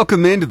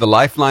Welcome into the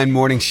Lifeline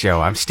Morning Show.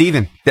 I'm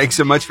Steven. Thanks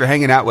so much for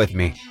hanging out with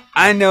me.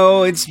 I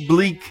know it's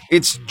bleak,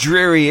 it's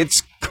dreary,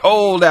 it's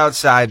cold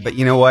outside, but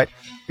you know what?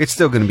 It's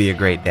still going to be a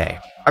great day.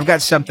 I've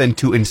got something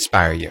to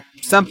inspire you,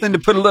 something to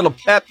put a little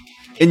pep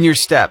in your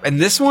step.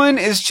 And this one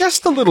is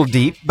just a little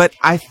deep, but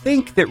I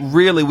think that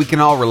really we can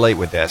all relate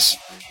with this.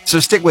 So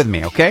stick with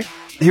me, okay?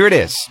 Here it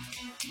is.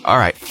 All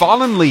right.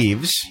 Fallen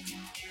leaves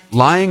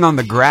lying on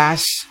the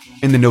grass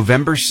in the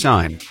November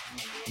sun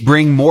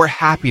bring more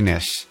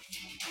happiness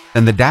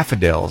than the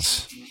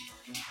daffodils.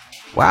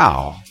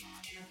 Wow.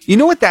 You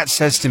know what that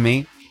says to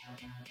me?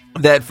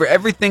 That for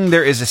everything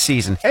there is a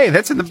season. Hey,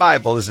 that's in the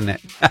Bible, isn't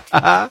it?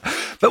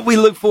 But we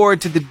look forward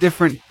to the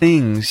different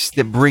things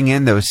that bring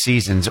in those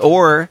seasons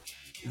or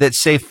that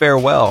say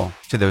farewell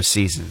to those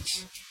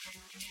seasons.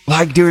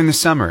 Like during the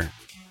summer.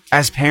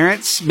 As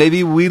parents,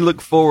 maybe we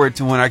look forward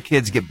to when our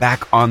kids get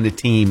back on the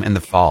team in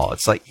the fall.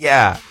 It's like,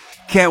 yeah,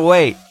 can't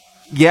wait.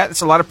 Yeah, it's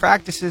a lot of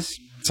practices.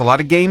 It's a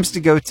lot of games to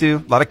go to,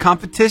 a lot of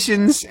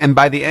competitions, and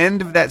by the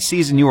end of that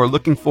season, you are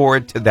looking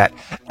forward to that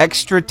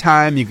extra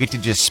time you get to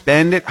just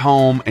spend at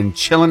home and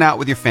chilling out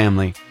with your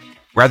family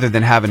rather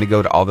than having to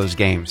go to all those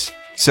games.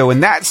 So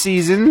in that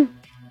season,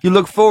 you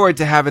look forward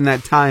to having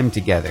that time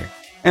together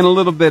and a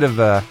little bit of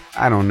a,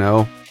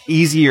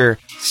 easier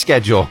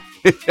schedule,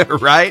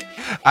 right?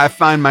 I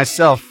find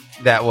myself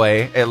that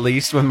way, at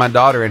least with my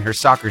daughter and her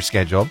soccer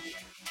schedule.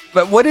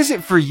 But what is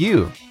it for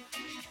you?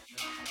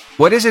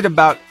 What is it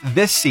about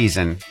this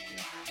season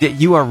that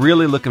you are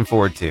really looking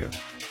forward to?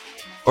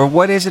 Or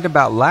what is it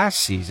about last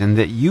season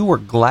that you were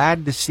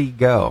glad to see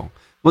go?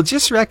 Well,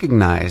 just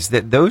recognize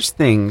that those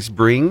things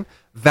bring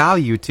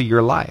value to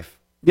your life.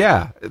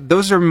 Yeah,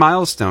 those are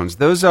milestones.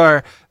 Those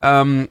are,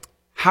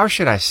 how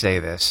should I say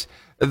this?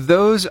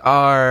 Those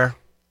are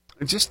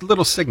just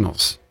little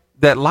signals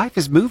that life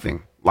is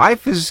moving.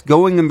 Life is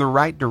going in the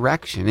right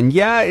direction. And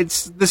yeah,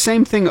 it's the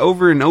same thing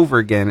over and over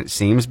again, it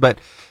seems, but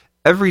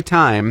every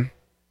time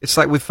it's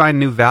like we find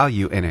new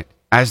value in it.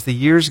 As the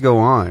years go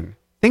on,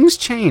 things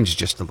change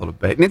just a little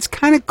bit. And it's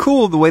kind of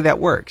cool the way that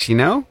works, you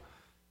know?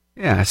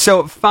 Yeah.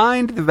 So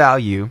find the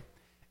value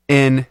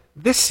in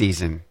this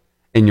season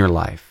in your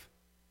life.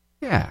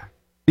 Yeah.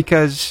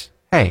 Because,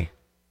 hey,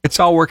 it's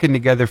all working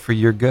together for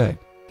your good.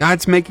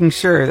 God's making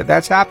sure that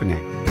that's happening.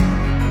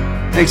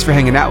 Thanks for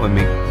hanging out with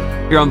me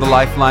here on the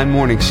Lifeline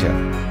Morning Show.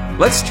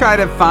 Let's try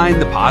to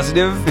find the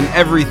positive in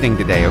everything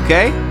today,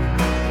 okay?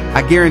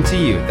 I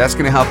guarantee you that's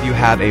going to help you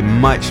have a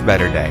much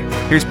better day.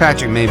 Here's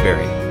Patrick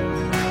Mayberry.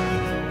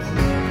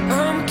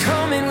 I'm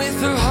coming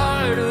with a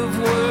heart of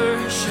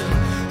worship.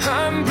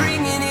 I'm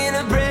bringing in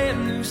a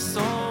brand new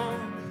song.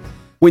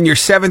 When your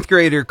 7th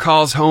grader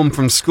calls home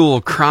from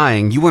school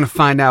crying, you want to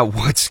find out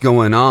what's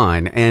going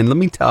on. And let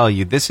me tell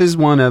you, this is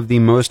one of the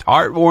most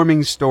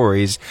heartwarming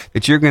stories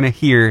that you're going to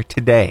hear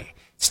today.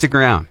 Stick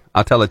around.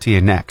 I'll tell it to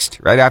you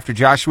next, right after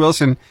Josh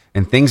Wilson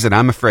and Things That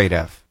I'm Afraid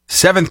Of.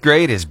 7th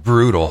grade is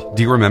brutal.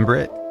 Do you remember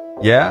it?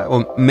 Yeah?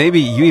 Well, maybe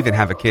you even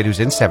have a kid who's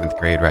in 7th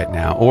grade right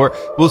now, or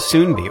will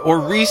soon be, or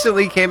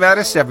recently came out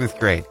of 7th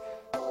grade.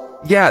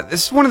 Yeah,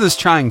 this is one of those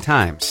trying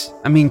times.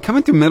 I mean,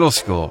 coming through middle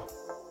school,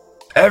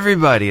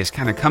 everybody is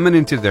kind of coming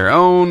into their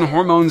own,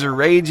 hormones are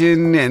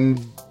raging,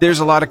 and there's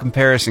a lot of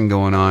comparison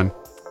going on.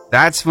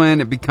 That's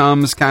when it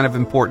becomes kind of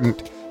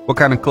important what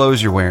kind of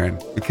clothes you're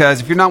wearing. Because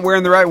if you're not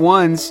wearing the right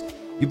ones,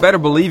 you better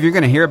believe you're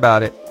going to hear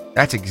about it.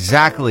 That's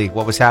exactly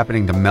what was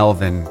happening to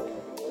Melvin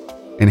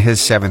in his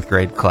 7th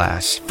grade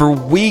class. For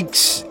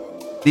weeks,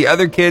 the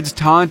other kids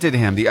taunted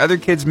him. The other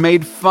kids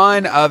made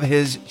fun of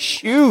his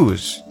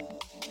shoes.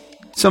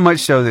 So much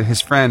so that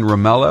his friend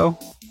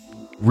Romello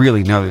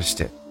really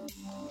noticed it.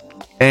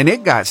 And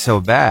it got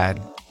so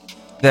bad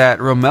that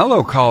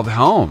Romello called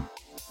home,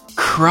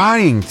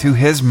 crying to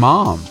his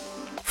mom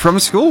from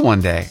school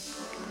one day,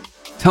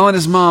 telling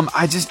his mom,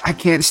 I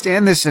can't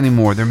stand this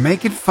anymore. They're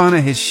making fun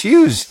of his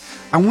shoes.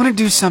 I want to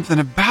do something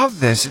about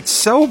this. It's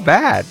so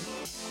bad.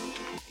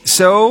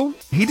 So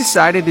he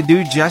decided to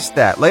do just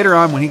that. Later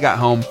on, when he got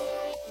home,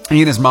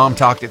 he and his mom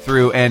talked it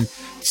through. And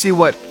see,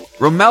 what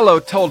Romello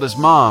told his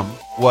mom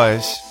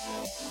was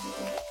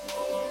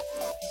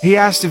he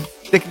asked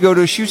if they could go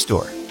to a shoe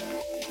store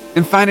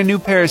and find a new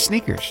pair of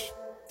sneakers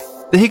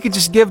that he could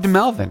just give to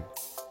Melvin.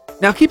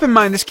 Now, keep in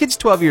mind, this kid's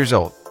 12 years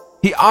old.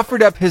 He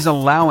offered up his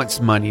allowance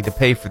money to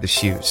pay for the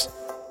shoes.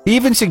 He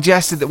even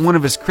suggested that one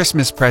of his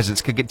Christmas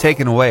presents could get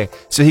taken away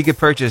so he could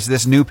purchase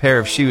this new pair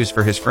of shoes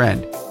for his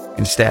friend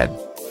instead.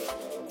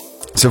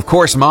 So, of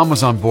course, Mom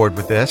was on board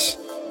with this.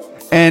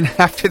 And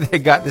after they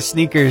got the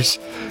sneakers,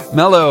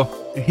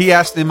 Mello, he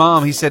asked the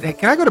mom, he said, hey,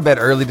 can I go to bed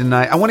early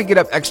tonight? I want to get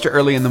up extra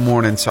early in the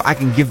morning so I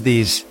can give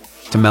these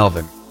to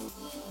Melvin.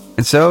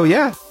 And so,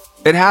 yeah,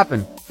 it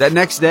happened. That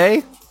next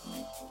day,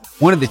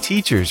 one of the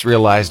teachers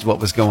realized what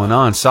was going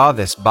on, saw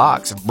this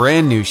box of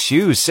brand new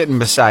shoes sitting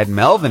beside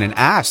Melvin and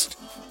asked,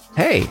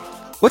 hey,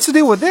 what's the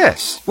deal with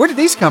this? Where did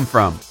these come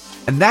from?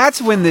 And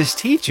that's when this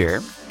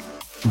teacher,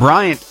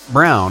 Bryant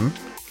Brown,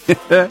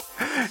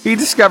 he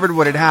discovered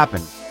what had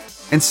happened.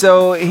 And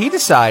so he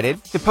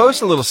decided to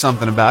post a little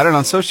something about it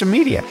on social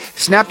media.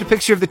 Snapped a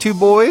picture of the two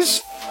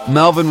boys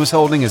Melvin was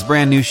holding his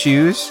brand new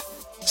shoes,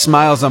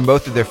 smiles on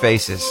both of their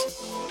faces.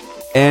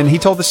 And he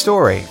told the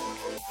story.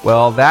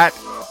 Well, that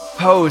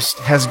post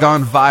has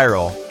gone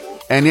viral,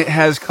 and it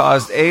has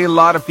caused a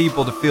lot of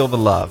people to feel the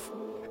love.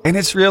 And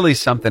it's really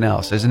something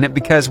else, isn't it?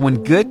 Because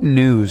when good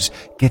news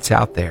gets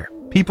out there,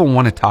 people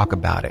want to talk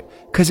about it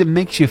because it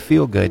makes you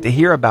feel good to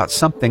hear about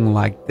something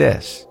like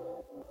this.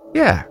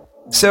 Yeah.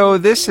 So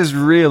this has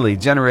really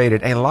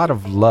generated a lot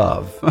of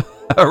love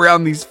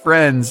around these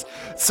friends.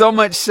 So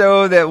much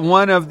so that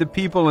one of the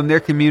people in their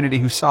community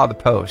who saw the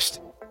post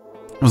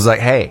was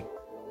like, hey,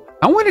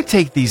 I want to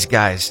take these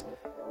guys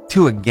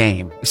to a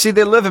game. You see,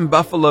 they live in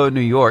Buffalo, New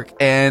York,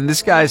 and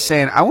this guy's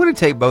saying, I want to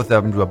take both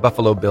of them to a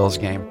Buffalo Bills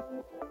game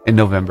in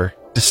November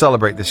to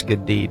celebrate this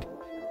good deed.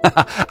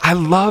 I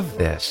love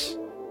this.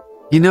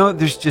 You know,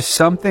 there's just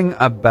something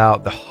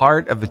about the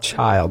heart of a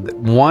child that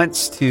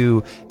wants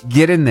to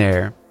get in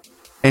there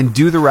and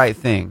do the right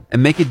thing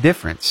and make a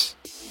difference.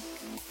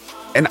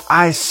 And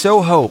I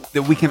so hope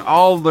that we can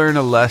all learn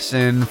a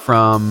lesson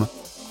from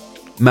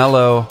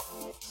Mello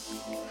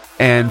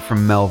and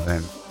from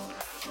Melvin.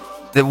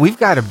 That we've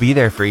got to be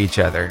there for each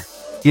other,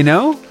 you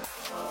know?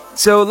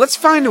 So let's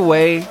find a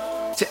way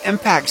to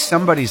impact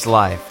somebody's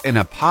life in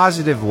a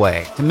positive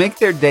way, to make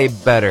their day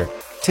better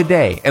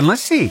today. And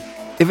let's see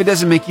if it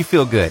doesn't make you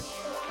feel good.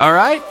 All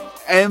right?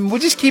 And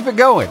we'll just keep it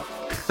going.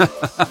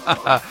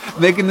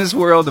 Making this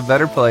world a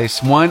better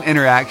place, one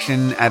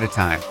interaction at a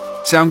time.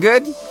 Sound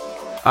good?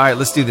 All right,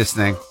 let's do this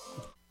thing.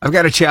 I've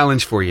got a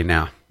challenge for you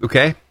now,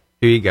 okay?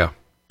 Here you go.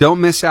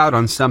 Don't miss out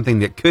on something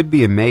that could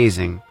be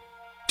amazing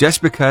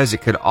just because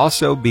it could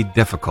also be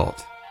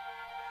difficult.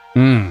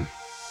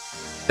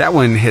 That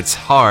one hits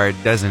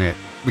hard, doesn't it?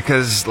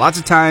 Because lots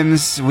of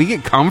times we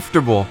get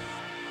comfortable.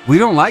 We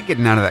don't like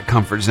getting out of that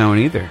comfort zone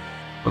either.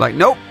 We're like,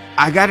 nope,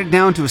 I got it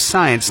down to a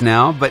science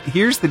now. But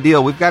here's the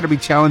deal. We've got to be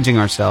challenging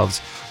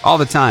ourselves all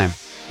the time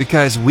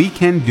because we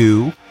can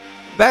do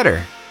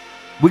better.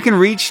 We can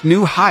reach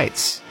new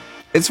heights.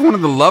 It's one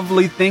of the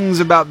lovely things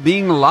about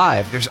being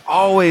alive. There's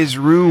always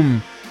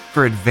room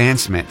for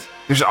advancement.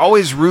 There's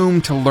always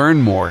room to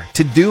learn more,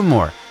 to do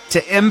more,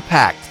 to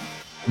impact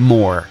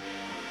more.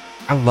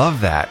 I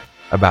love that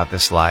about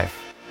this life.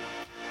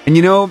 And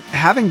you know,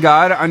 having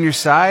God on your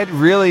side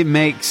really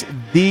makes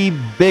the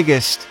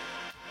biggest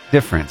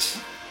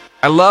difference.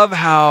 I love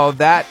how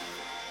that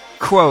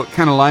quote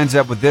kind of lines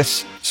up with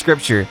this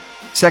scripture,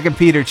 2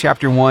 Peter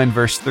chapter 1,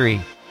 verse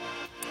 3.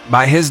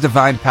 By his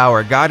divine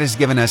power, God has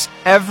given us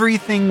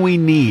everything we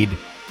need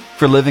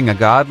for living a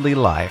godly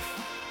life.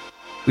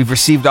 We've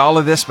received all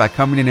of this by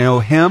coming to know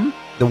him,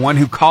 the one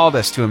who called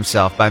us to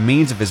himself by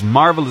means of his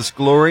marvelous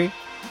glory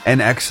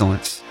and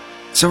excellence.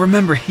 So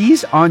remember,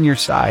 he's on your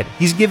side.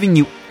 He's giving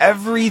you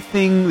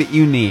everything that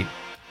you need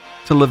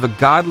to live a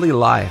godly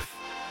life,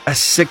 a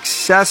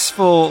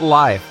successful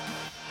life,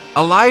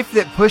 a life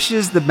that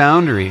pushes the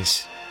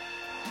boundaries,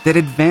 that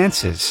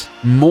advances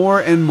more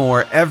and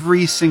more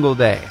every single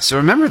day. So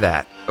remember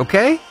that,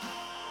 okay?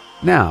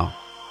 Now,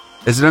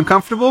 is it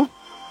uncomfortable?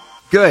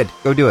 Good,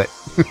 go do it.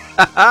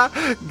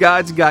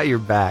 God's got your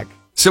back.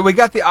 So we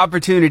got the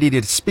opportunity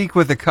to speak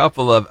with a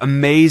couple of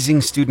amazing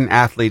student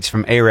athletes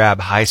from Arab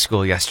High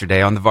School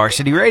yesterday on the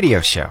Varsity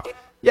Radio Show.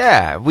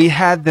 Yeah, we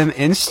had them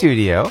in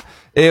studio.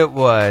 It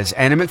was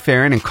Anna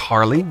McFerrin and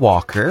Carly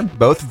Walker,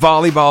 both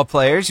volleyball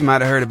players. You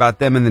might have heard about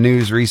them in the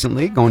news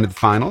recently, going to the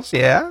finals.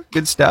 Yeah,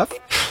 good stuff.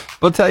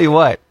 We'll tell you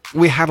what,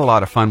 we had a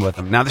lot of fun with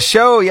them. Now, the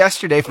show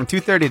yesterday from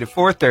 2:30 to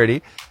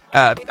 4:30,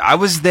 I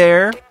was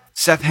there,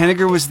 Seth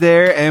Henniger was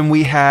there, and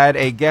we had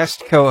a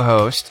guest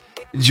co-host,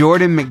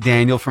 Jordan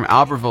McDaniel from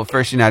Albertville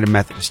First United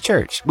Methodist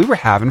Church. We were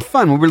having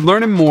fun. We were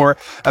learning more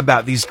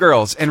about these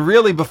girls. And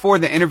really, before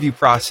the interview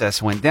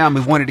process went down,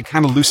 we wanted to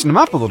kind of loosen them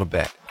up a little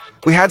bit.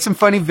 We had some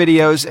funny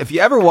videos. If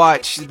you ever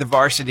watch the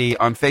Varsity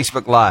on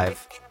Facebook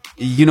Live,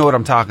 you know what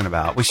I'm talking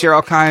about. We share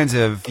all kinds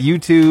of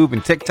YouTube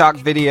and TikTok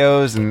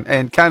videos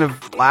and kind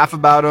of laugh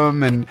about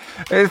them and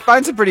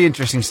find some pretty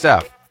interesting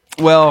stuff.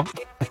 Well,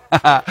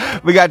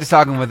 we got to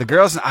talking with the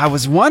girls, and I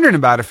was wondering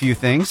about a few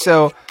things.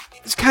 So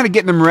it's kind of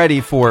getting them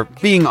ready for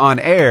being on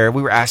air.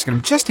 We were asking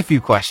them just a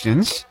few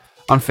questions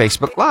on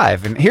Facebook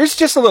Live. And here's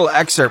just a little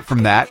excerpt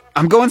from that.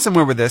 I'm going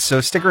somewhere with this, so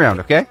stick around,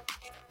 okay?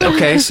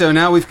 Okay, so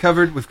now we've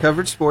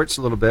covered sports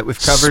a little bit. We've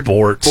covered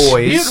sports.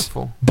 Boys.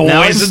 Beautiful.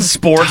 Boys and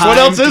sports. What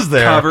else is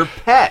there? Cover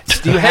pets.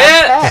 Do you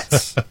have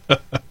pets?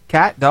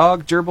 Cat,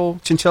 dog, gerbil,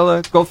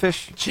 chinchilla,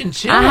 goldfish?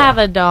 Chinchilla. I have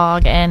a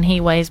dog, and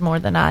he weighs more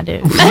than I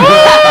do. All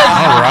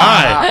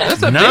right.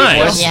 That's a big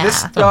nice. one. Yeah.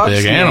 This dog's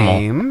big animal.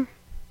 name?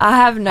 I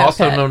have no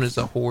Also pets. known as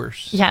a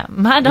horse. Yeah,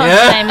 my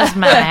dog's name is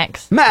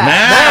Max.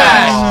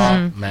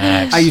 Max.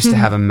 Max. I used to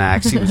have a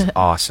Max. He was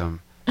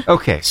awesome.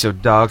 Okay, so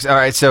dogs. All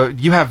right, so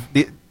you have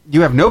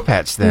You have no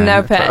pets then?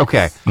 No pets.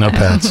 Okay. No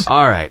pets.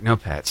 All right, no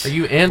pets. Are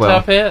you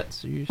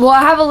anti-pets? Well,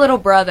 I have a little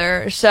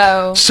brother,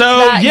 so So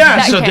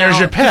that so there's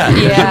your counts. pet.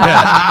 There's your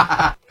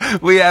Yeah.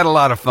 pet. We had a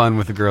lot of fun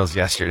with the girls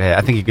yesterday. I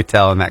think you could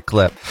tell in that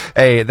clip.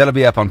 Hey, that'll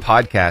be up on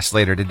podcast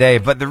later today.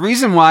 But the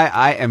reason why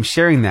I am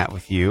sharing that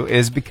with you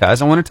is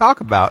because I want to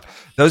talk about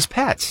those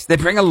pets. They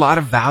bring a lot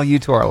of value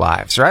to our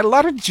lives, right? A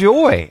lot of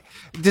joy.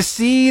 To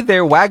see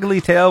their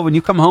waggly tail when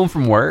you come home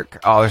from work,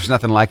 oh, there's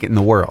nothing like it in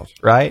the world,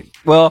 right?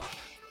 Well,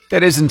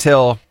 that is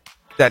until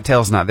that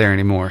tail's not there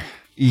anymore.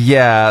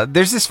 Yeah,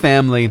 there's this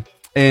family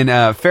in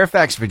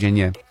Fairfax,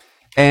 Virginia,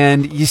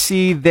 and you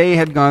see they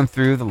had gone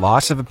through the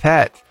loss of a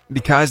pet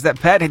because that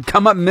pet had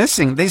come up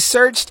missing. They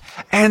searched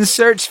and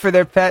searched for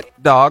their pet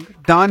dog,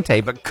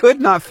 Dante, but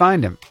could not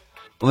find him.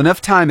 Well,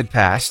 enough time had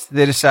passed,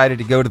 they decided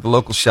to go to the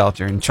local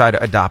shelter and try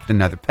to adopt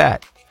another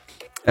pet.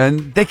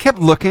 And they kept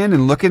looking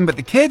and looking, but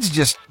the kids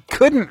just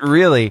couldn't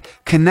really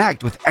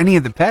connect with any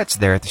of the pets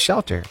there at the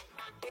shelter.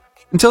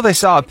 Until they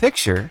saw a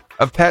picture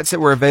of pets that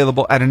were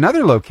available at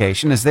another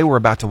location as they were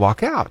about to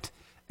walk out.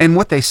 And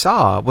what they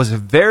saw was a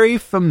very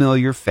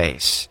familiar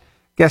face.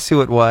 Guess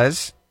who it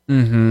was?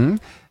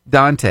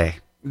 Dante.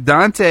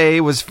 Dante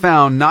was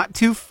found not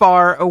too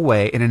far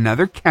away in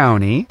another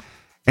county.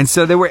 And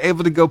so they were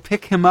able to go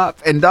pick him up.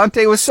 And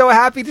Dante was so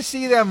happy to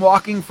see them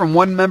walking from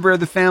one member of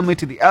the family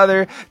to the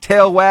other,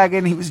 tail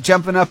wagging. He was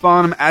jumping up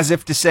on them as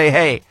if to say,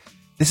 hey,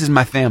 this is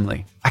my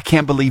family. I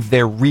can't believe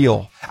they're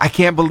real. I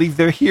can't believe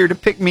they're here to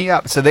pick me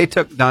up. So they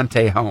took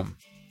Dante home.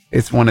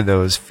 It's one of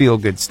those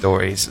feel-good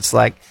stories. It's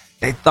like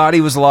they thought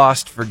he was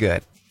lost for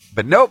good.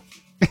 But nope.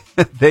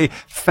 They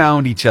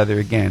found each other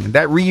again. And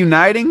that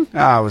reuniting,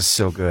 was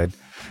so good.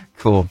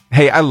 Cool.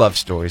 Hey, I love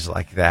stories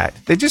like that.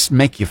 They just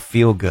make you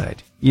feel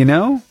good. You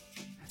know?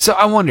 So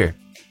I wonder,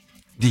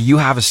 do you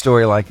have a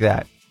story like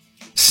that?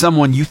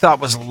 Someone you thought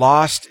was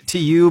lost to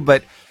you,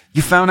 but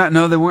you found out,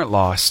 no, they weren't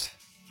lost.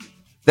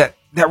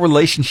 That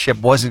relationship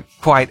wasn't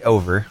quite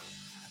over.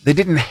 They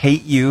didn't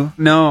hate you.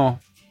 No,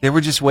 they were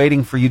just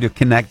waiting for you to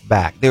connect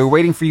back. They were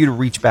waiting for you to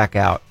reach back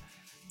out,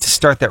 to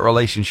start that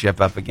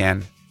relationship up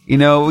again. You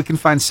know, we can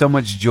find so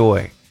much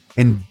joy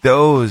in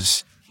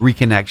those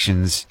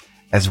reconnections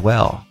as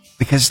well.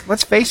 Because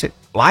let's face it,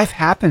 life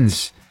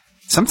happens.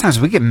 Sometimes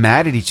we get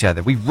mad at each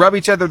other. We rub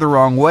each other the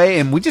wrong way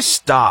and we just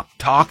stop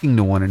talking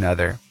to one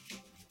another.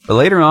 But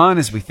later on,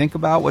 as we think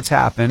about what's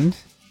happened,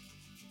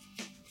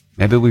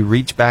 maybe we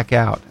reach back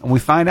out and we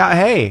find out,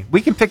 hey,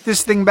 we can pick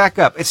this thing back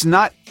up. It's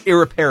not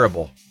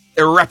irreparable.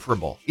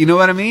 You know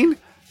what I mean?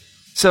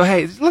 So,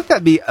 hey, let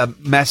that be a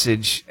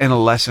message and a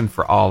lesson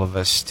for all of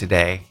us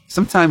today.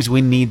 Sometimes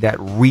we need that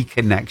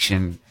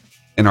reconnection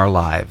in our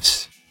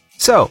lives.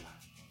 So,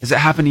 does it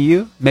happen to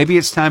you? Maybe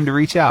it's time to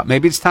reach out.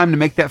 Maybe it's time to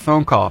make that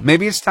phone call.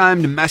 Maybe it's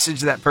time to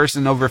message that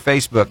person over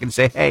Facebook and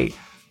say, hey,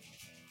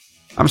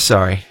 I'm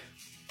sorry,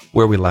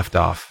 where we left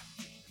off.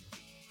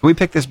 Can we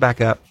pick this back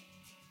up?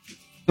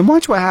 And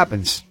watch what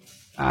happens.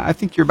 I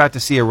think you're about to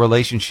see a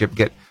relationship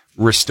get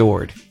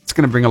restored. It's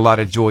going to bring a lot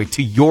of joy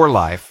to your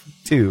life,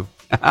 too.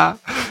 All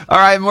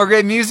right, more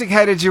great music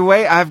headed your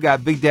way. I've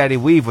got Big Daddy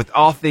Weave with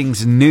All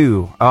Things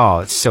New. Oh,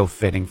 it's so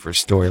fitting for a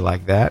story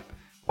like that.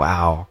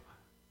 Wow.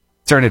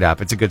 Turn it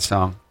up. It's a good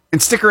song.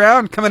 And stick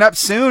around. Coming up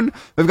soon,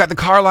 we've got the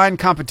Carline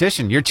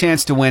competition. Your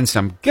chance to win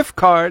some gift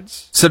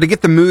cards. So to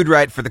get the mood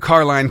right for the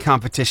Carline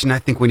competition, I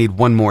think we need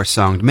one more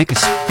song to make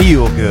us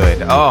feel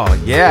good. Oh,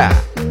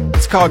 yeah.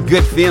 It's called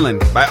Good Feeling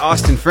by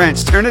Austin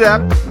French. Turn it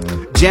up,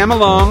 jam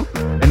along,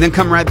 and then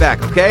come right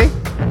back, okay?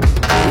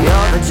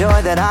 You're the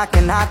joy that I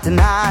cannot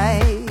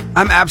deny.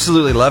 I'm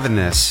absolutely loving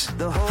this.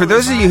 For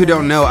those of you who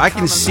don't know, I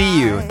can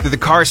see you through the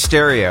car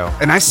stereo,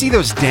 and I see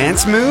those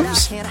dance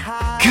moves.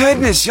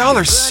 Goodness, y'all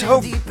are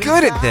so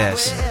good at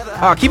this.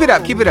 Oh, keep it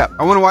up, keep it up.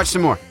 I want to watch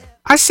some more.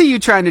 I see you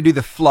trying to do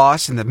the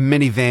floss in the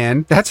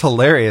minivan. That's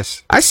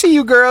hilarious. I see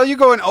you, girl. You're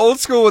going old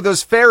school with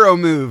those Pharaoh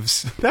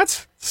moves.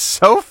 That's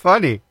so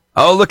funny.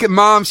 Oh, look at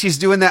Mom. She's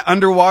doing that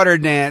underwater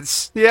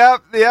dance.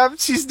 Yep,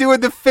 she's doing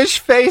the fish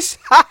face.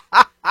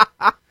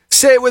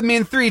 Say it with me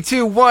in 3,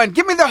 2, 1.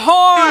 Give me the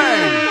horn!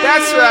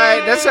 That's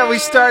right. That's how we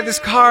start this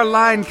car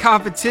line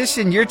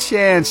competition. Your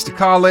chance to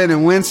call in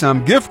and win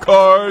some gift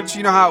cards.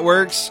 You know how it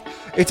works.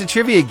 It's a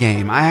trivia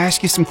game. I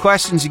ask you some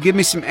questions. You give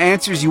me some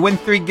answers. You win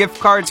 3 gift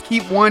cards.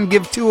 Keep 1,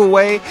 give 2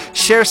 away.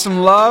 Share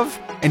some love.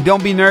 And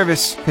don't be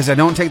nervous, because I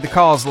don't take the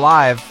calls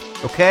live.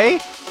 Okay?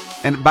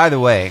 And by the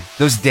way,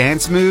 those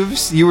dance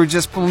moves you were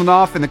just pulling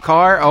off in the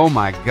car, oh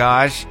my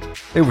gosh,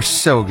 they were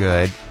so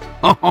good.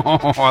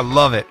 Oh, I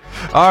love it.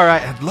 All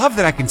right, I love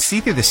that I can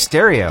see through the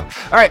stereo.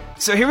 All right,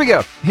 so here we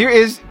go. Here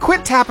is,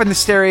 quit tapping the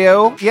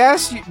stereo.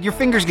 Yes, your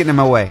finger's getting in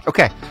my way.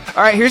 Okay.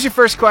 All right, here's your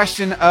first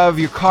question of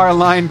your car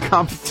line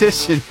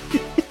competition.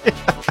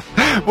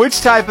 Which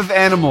type of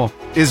animal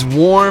is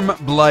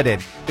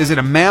warm-blooded? Is it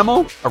a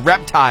mammal, a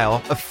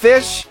reptile, a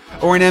fish,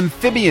 or an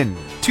amphibian?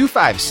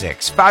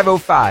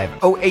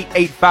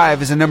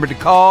 256-505-0885 is a number to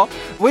call.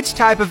 Which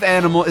type of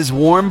animal is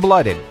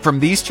warm-blooded?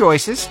 From these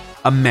choices,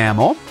 a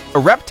mammal, a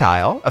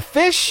reptile, a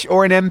fish,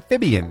 or an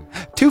amphibian?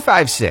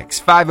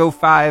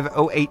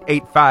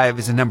 256-505-0885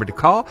 is the number to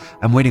call.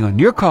 I'm waiting on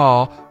your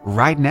call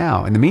right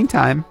now. In the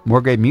meantime,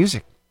 more great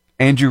music.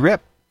 Andrew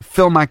Ripp,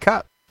 Fill My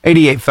Cup.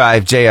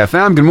 88.5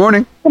 JFM, good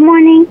morning. Good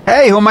morning,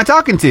 Hey, who am I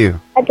talking to?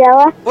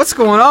 Adela. What's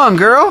going on,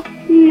 girl?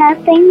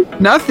 Nothing.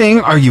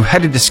 Nothing. Are you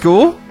headed to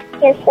school?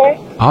 Yes, sir.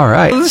 All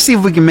right. Let's see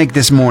if we can make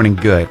this morning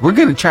good. We're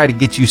going to try to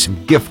get you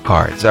some gift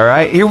cards, all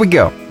right? Here we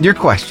go. Your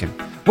question.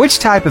 Which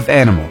type of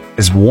animal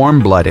is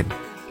warm-blooded?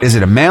 Is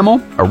it a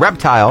mammal, a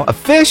reptile, a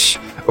fish,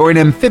 or an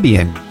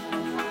amphibian?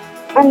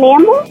 A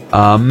mammal?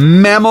 A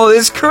mammal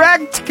is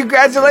correct.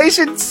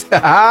 Congratulations.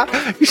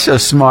 You're so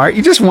smart.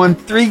 You just won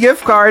 3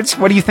 gift cards.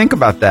 What do you think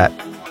about that?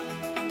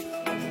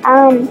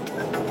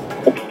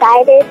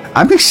 Excited.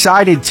 I'm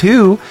excited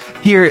too.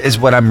 Here is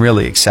what I'm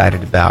really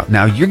excited about.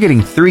 Now, you're getting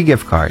 3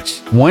 gift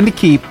cards. 1 to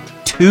keep,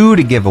 2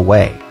 to give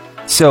away.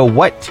 So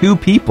what 2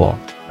 people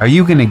are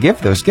you going to give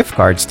those gift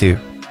cards to?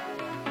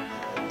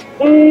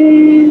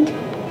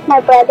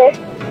 My brother,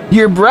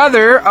 Your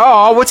brother.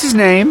 Oh, what's his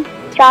name?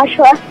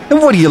 Joshua.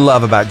 And what do you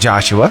love about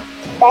Joshua?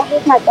 That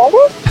he's my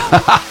brother?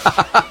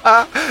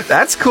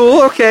 That's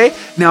cool. Okay.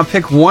 Now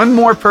pick one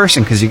more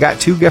person because you got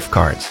 2 gift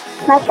cards.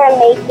 My friend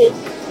Macy.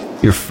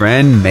 Your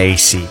friend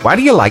Macy. Why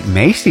do you like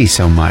Macy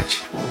so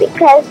much?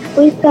 Because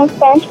we've been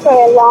friends for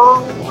a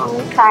long,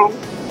 long time.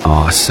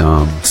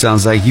 Awesome.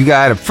 Sounds like you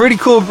got a pretty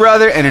cool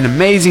brother and an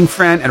amazing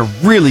friend and a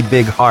really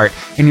big heart.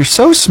 And you're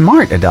so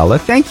smart, Adela.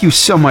 Thank you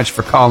so much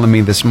for calling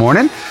me this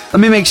morning. Let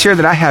me make sure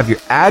that I have your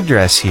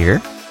address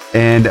here,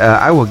 and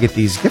I will get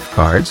these gift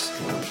cards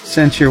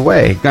sent your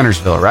way.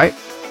 Gunnersville, right?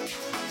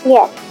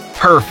 Yes.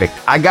 Perfect.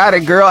 I got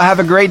it, girl. Have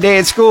a great day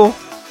at school.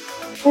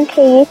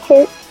 Okay, you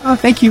too. Oh,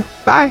 thank you.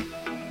 Bye.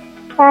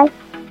 Bye.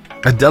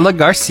 Adela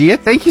Garcia,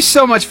 thank you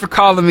so much for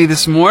calling me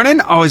this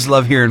morning. Always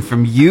love hearing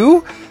from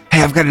you.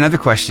 Hey, I've got another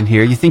question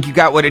here. You think you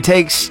got what it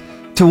takes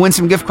to win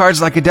some gift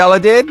cards like Adela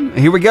did?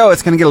 Here we go.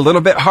 It's going to get a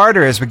little bit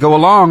harder as we go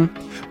along.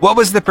 What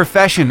was the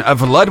profession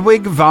of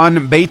Ludwig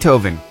van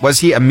Beethoven? Was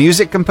he a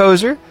music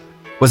composer?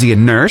 Was he a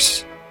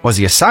nurse? Was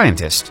he a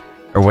scientist?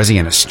 Or was he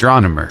an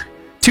astronomer?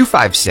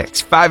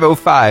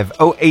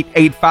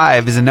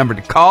 256-505-0885 is a number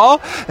to call.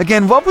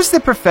 Again, what was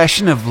the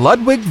profession of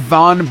Ludwig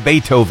van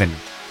Beethoven?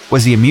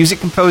 Was he a music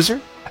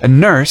composer, a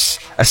nurse,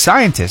 a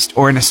scientist,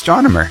 or an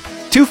astronomer?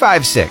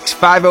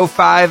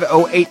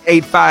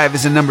 256-505-0885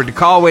 is a number to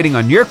call. Waiting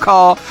on your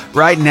call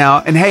right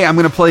now. And hey, I'm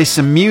going to play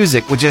some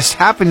music, which just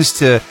happens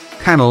to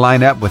kind of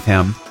line up with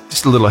him.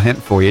 Just a little hint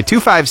for you.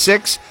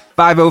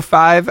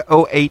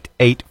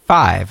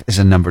 256-505-0885 is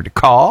a number to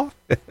call.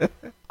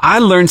 I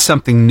learn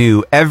something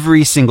new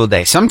every single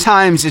day.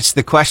 Sometimes it's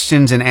the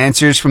questions and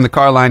answers from the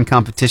Carline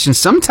competition.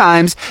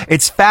 Sometimes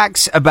it's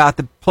facts about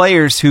the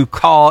players who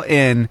call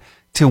in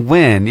to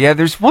win. Yeah,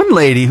 there's one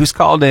lady who's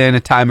called in a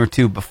time or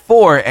two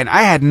before, and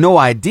I had no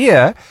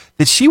idea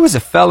that she was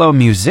a fellow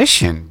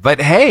musician.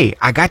 But hey,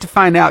 I got to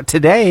find out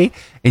today,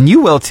 and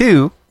you will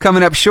too,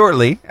 coming up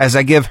shortly as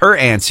I give her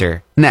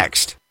answer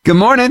next. Good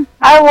morning.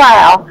 Oh,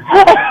 wow.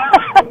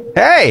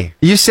 Hey,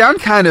 you sound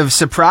kind of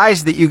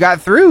surprised that you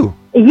got through.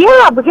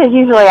 Yeah, because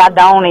usually I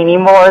don't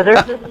anymore.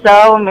 There's just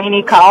so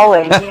many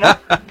calling. You know?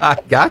 I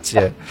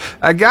gotcha.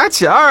 All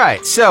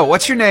right. So,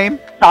 what's your name?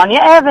 Sonia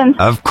Evans.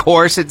 Of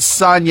course, it's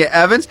Sonia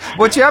Evans.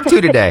 What you up to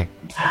today?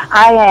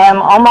 I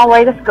am on my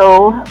way to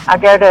school. I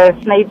go to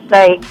Sneed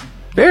State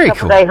Very a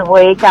couple cool. days a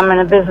week. I'm in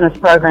a business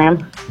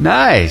program.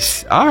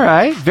 Nice. All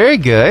right. Very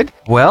good.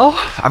 Well,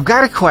 I've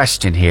got a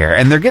question here,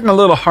 and they're getting a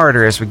little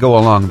harder as we go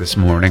along this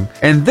morning.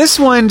 And this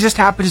one just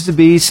happens to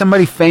be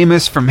somebody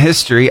famous from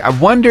history. I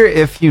wonder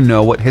if you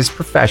know what his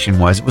profession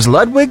was. It was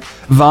Ludwig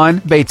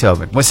van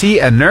Beethoven. Was he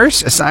a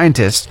nurse, a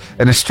scientist,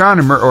 an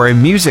astronomer, or a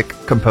music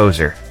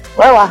composer?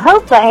 Well, I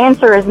hope the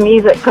answer is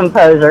music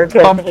composer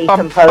because he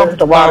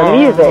composed a lot of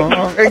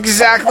music.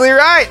 Exactly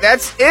right.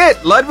 That's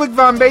it. Ludwig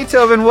van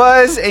Beethoven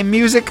was a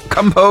music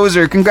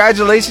composer.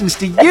 Congratulations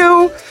to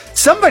you.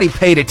 Somebody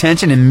paid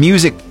attention in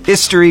music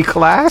history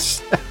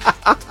class.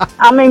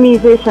 I'm a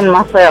musician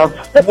myself.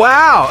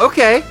 Wow.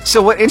 Okay.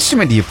 So what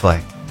instrument do you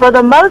play? For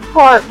the most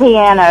part,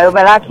 piano,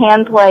 but I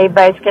can play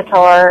bass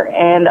guitar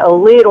and a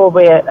little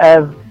bit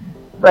of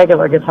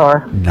regular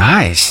guitar.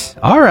 Nice.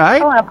 All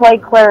right. Oh, I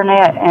played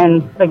clarinet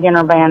in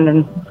beginner band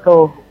in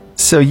school.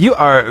 So you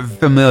are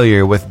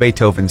familiar with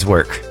Beethoven's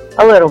work.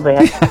 A little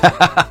bit.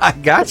 I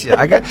got you.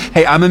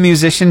 Hey, I'm a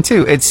musician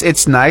too.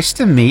 It's nice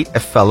to meet a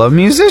fellow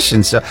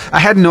musician. So I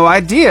had no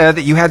idea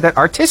that you had that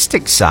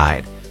artistic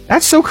side.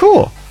 That's so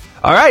cool.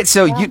 All right.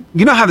 So you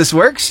know how this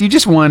works. You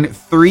just won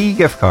 3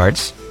 gift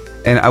cards.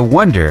 And I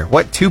wonder,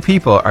 what 2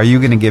 people are you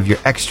going to give your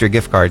extra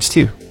gift cards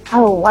to?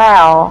 Oh,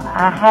 wow.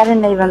 I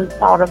hadn't even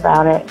thought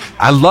about it.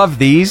 I love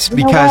these You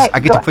know because what? I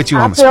get to put you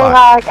on the I feel spot.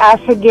 like I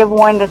should give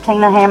one to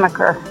Tina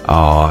Hamaker.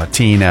 Oh,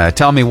 Tina.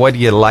 Tell me, what do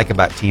you like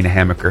about Tina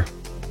Hamaker?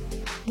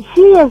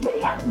 She is,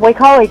 we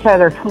call each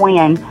other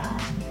twin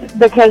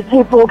because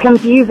people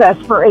confuse us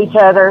for each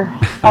other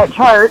at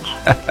church.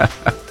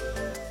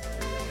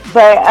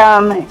 But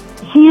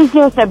she is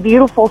just a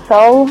beautiful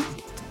soul,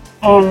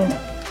 and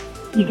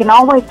you can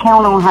always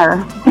count on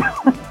her.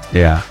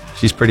 Yeah,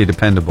 she's pretty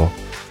dependable.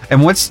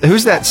 And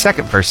who's that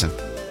second person?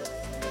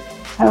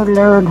 Oh,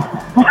 Lord.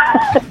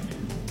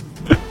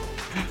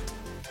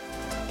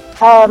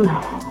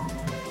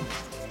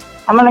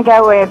 I'm going to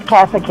go with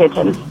Casa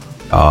Kitchen.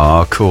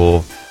 Oh,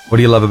 cool. What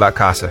do you love about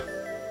Casa?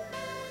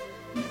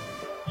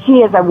 She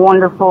is a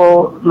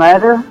wonderful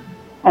mother,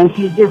 and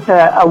she's just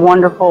a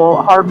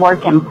wonderful,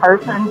 hardworking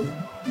person.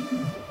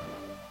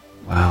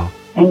 Wow.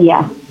 And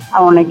yeah,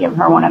 I want to give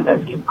her one of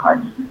those gift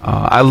cards.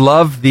 I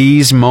love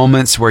these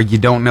moments where you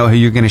don't know who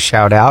you're going to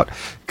shout out,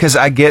 because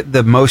I get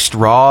the most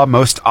raw,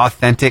 most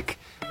authentic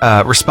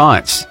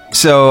response.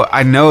 So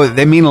I know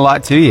they mean a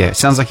lot to you. It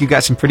sounds like you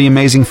got some pretty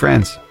amazing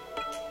friends.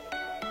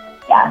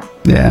 Yeah.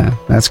 Yeah,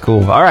 that's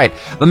cool. All right,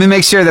 let me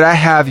make sure that I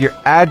have your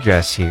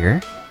address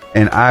here,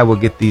 and I will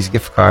get these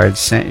gift cards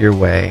sent your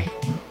way.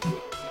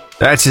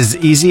 That's as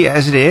easy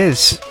as it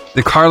is.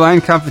 The Carline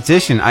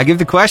competition. I give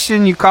the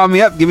question, you call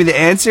me up, give me the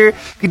answer.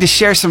 Get to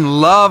share some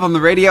love on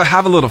the radio,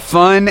 have a little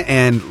fun,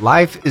 and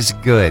life is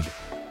good.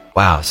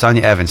 Wow,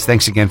 Sonia Evans,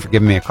 thanks again for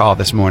giving me a call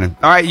this morning.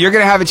 All right, you're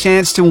going to have a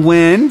chance to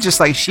win, just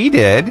like she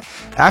did,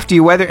 After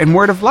Your Weather and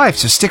Word of Life.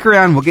 So stick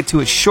around, we'll get to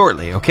it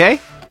shortly,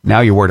 okay? Now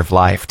your Word of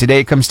Life.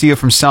 Today it comes to you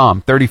from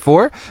Psalm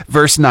 34,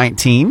 verse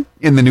 19,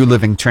 in the New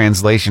Living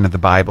Translation of the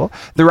Bible.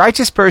 The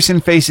righteous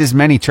person faces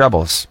many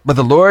troubles, but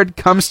the Lord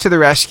comes to the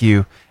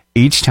rescue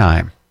each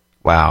time.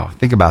 Wow,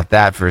 think about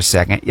that for a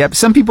second. Yep,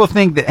 some people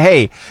think that,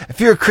 hey,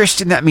 if you're a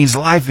Christian, that means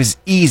life is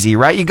easy,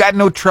 right? You got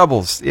no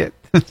troubles. Yeah.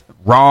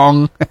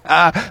 Wrong.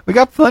 We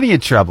got plenty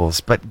of troubles,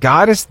 but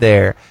God is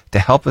there to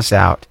help us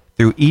out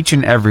through each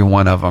and every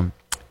one of them.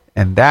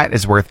 And that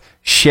is worth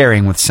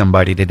sharing with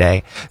somebody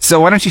today.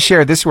 So why don't you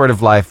share this Word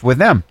of Life with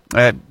them?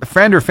 A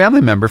friend or family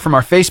member from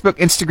our Facebook,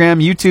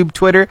 Instagram, YouTube,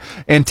 Twitter,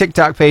 and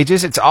TikTok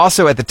pages. It's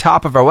also at the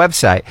top of our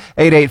website,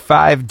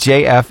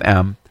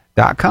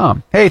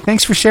 885jfm.com. Hey,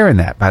 thanks for sharing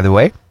that, by the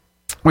way.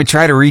 We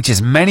try to reach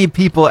as many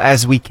people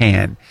as we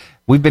can.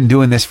 We've been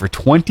doing this for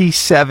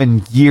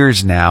 27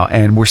 years now,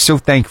 and we're so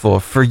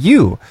thankful for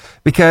you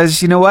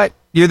because, you know what?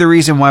 You're the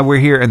reason why we're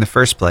here in the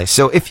first place.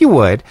 So if you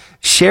would,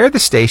 share the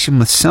station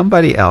with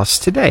somebody else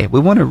today. We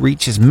want to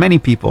reach as many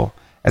people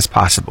as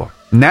possible.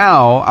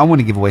 Now, I want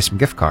to give away some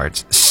gift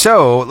cards.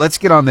 So let's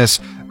get on this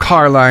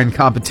Carline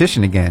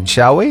competition again,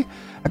 shall we?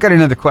 I got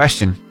another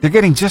question. They're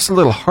getting just a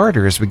little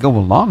harder as we go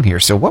along here.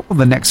 So what will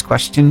the next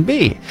question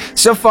be?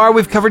 So far,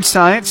 we've covered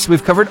science.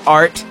 We've covered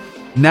art.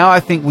 Now I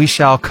think we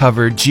shall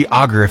cover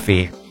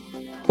geography.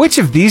 Which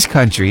of these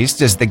countries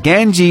does the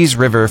Ganges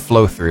River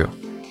flow through?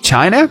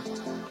 China,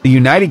 the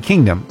United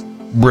Kingdom,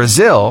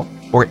 Brazil,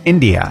 or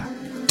India?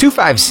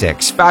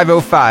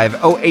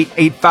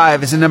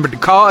 256-505-0885 is the number to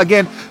call.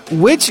 Again,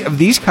 which of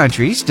these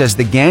countries does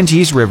the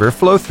Ganges River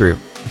flow through?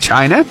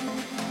 China,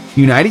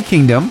 United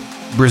Kingdom,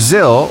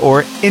 Brazil,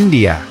 or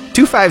India?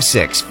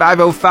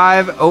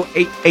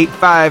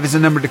 256-505-0885 is the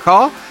number to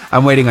call.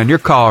 I'm waiting on your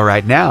call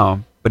right now.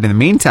 But in the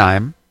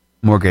meantime,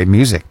 more great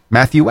music.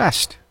 Matthew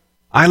West.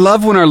 I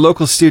love when our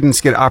local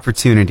students get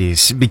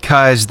opportunities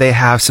because they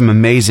have some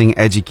amazing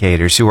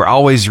educators who are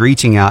always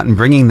reaching out and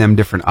bringing them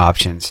different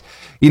options.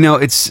 You know,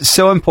 it's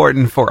so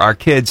important for our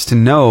kids to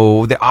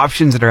know the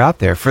options that are out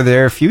there for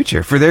their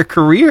future, for their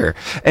career.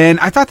 And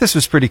I thought this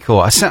was pretty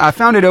cool. I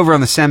found it over on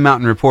the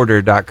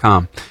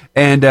SandMountainReporter.com.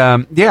 And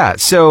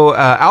so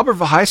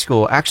Albertville High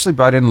School actually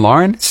brought in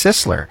Lauren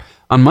Sisler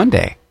on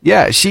Monday.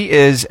 Yeah, she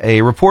is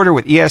a reporter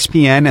with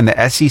ESPN and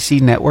the SEC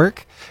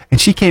Network. And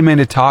she came in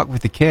to talk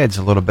with the kids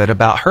a little bit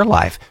about her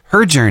life,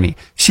 her journey.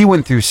 She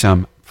went through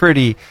some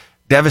pretty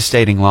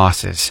devastating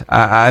losses.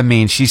 I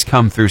mean, she's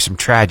come through some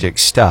tragic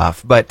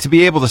stuff. But to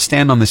be able to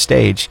stand on the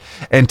stage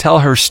and tell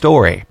her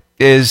story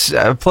is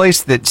a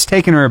place that's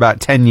taken her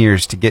about 10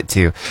 years to get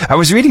to. I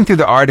was reading through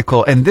the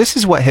article, and this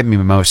is what hit me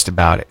most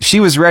about it. She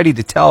was ready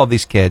to tell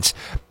these kids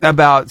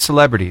about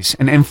celebrities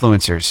and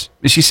influencers.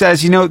 She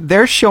says, you know,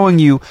 they're showing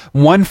you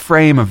one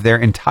frame of their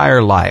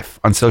entire life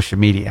on social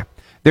media.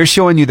 They're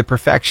showing you the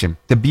perfection,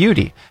 the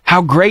beauty,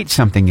 how great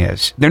something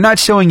is. They're not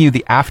showing you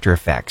the after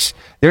effects.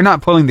 They're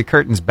not pulling the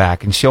curtains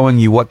back and showing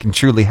you what can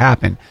truly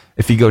happen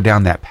if you go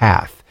down that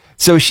path.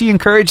 So she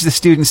encouraged the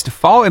students to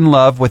fall in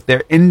love with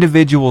their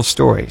individual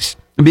stories.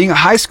 Being a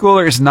high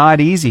schooler is not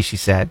easy, she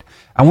said.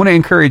 I want to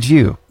encourage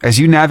you, as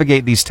you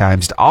navigate these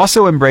times, to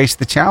also embrace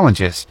the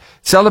challenges.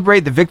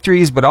 Celebrate the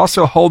victories, but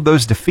also hold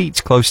those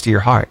defeats close to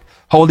your heart.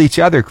 Hold each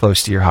other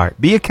close to your heart.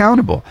 Be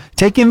accountable.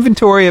 Take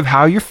inventory of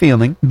how you're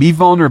feeling. Be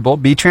vulnerable.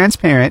 Be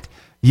transparent.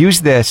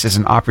 Use this as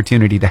an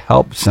opportunity to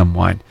help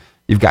someone.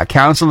 You've got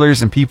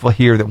counselors and people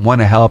here that want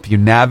to help you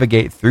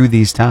navigate through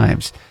these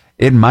times.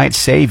 It might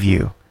save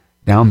you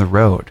down the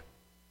road.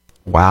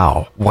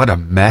 Wow, what a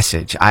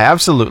message. I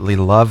absolutely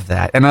love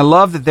that. And I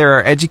love that there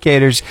are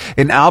educators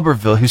in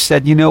Albertville who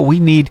said, you know, we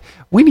need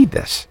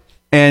this.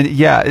 And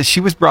yeah, she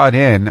was brought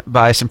in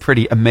by some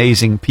pretty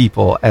amazing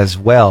people as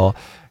well.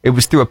 It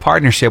was through a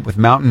partnership with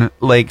Mountain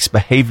Lakes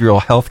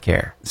Behavioral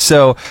Healthcare.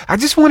 So I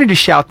just wanted to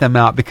shout them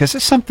out because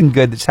there's something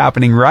good that's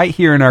happening right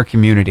here in our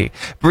community.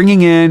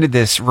 Bringing in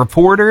this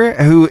reporter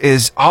who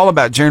is all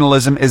about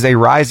journalism, is a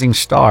rising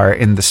star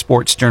in the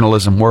sports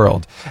journalism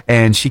world.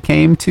 And she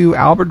came to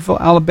Albertville,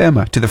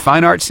 Alabama, to the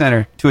Fine Arts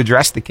Center to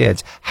address the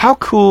kids. How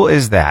cool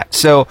is that?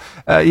 So,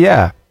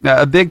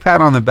 a big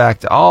pat on the back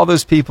to all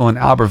those people in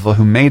Albertville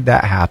who made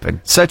that happen.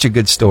 Such a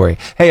good story.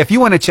 Hey, if you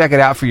want to check it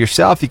out for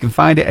yourself, you can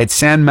find it at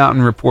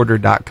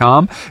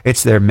sandmountainreporter.com.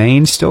 It's their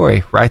main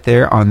story right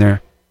there on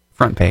their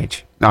front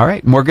page. All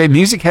right, more great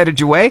music headed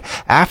your way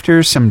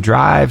after some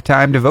drive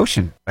time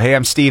devotion. Hey,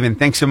 I'm Steven.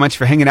 Thanks so much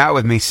for hanging out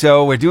with me.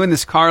 So we're doing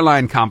this car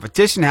line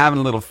competition, having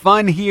a little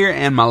fun here,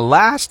 and my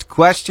last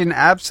question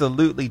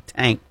absolutely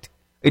tanked.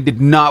 It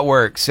did not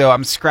work, so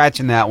I'm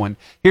scratching that one.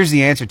 Here's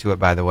the answer to it,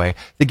 by the way.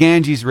 The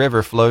Ganges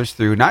River flows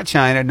through not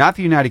China, not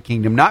the United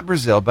Kingdom, not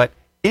Brazil, but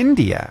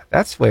India.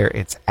 That's where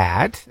it's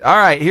at. All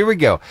right, here we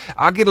go.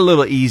 I'll get a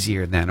little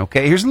easier then,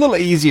 okay? Here's a little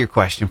easier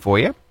question for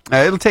you.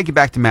 It'll take you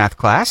back to math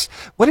class.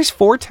 What is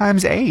 4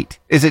 times 8?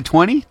 Is it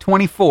 20,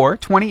 24,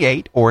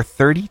 28, or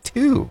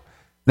 32?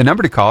 The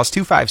number to call is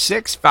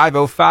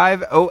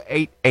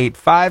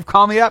 256-505-0885.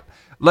 Call me up.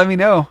 Let me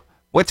know.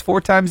 What's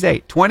 4 times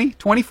 8? 20,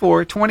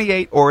 24,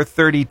 28, or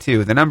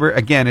 32? The number,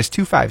 again, is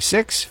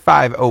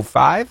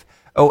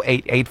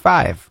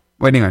 256-505-0885.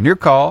 Waiting on your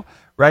call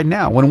right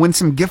now. Want to win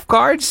some gift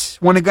cards?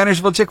 One to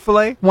Gunnersville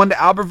Chick-fil-A? One to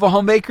Albertville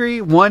Home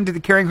Bakery? One to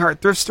the Caring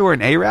Heart Thrift Store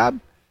in Arab?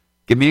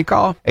 Give me a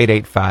call,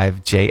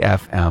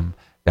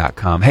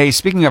 885-JFM.com. Hey,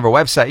 speaking of our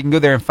website, you can go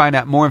there and find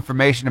out more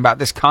information about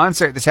this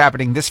concert that's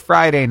happening this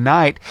Friday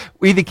night.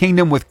 We the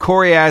Kingdom with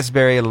Corey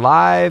Asbury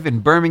live in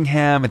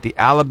Birmingham at the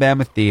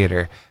Alabama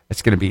Theater.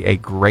 It's going to be a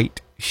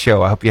great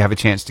show. I hope you have a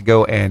chance to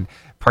go and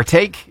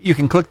partake. You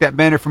can click that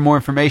banner for more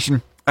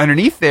information.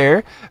 Underneath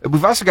there,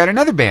 we've also got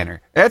another banner.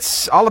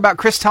 That's all about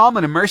Chris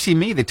Tallman and Mercy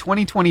Me, the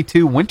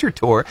 2022 Winter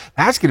Tour.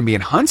 That's going to be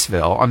in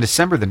Huntsville on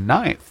December the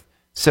 9th.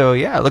 So,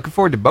 yeah, looking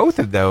forward to both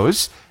of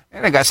those.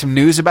 And I got some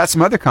news about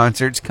some other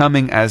concerts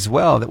coming as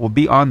well that will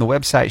be on the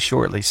website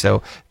shortly.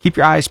 So keep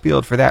your eyes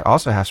peeled for that.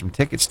 Also have some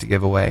tickets to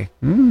give away.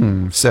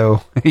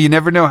 So you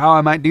never know how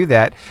I might do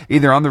that,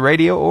 either on the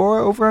radio or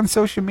over on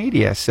social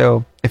media.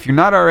 So if you're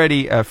not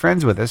already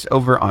friends with us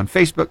over on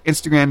Facebook,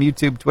 Instagram,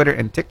 YouTube, Twitter,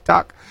 and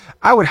TikTok,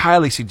 I would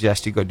highly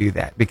suggest you go do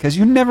that because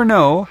you never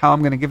know how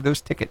I'm going to give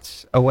those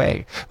tickets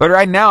away. But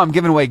right now I'm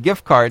giving away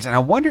gift cards, and I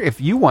wonder if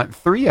you want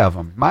 3 of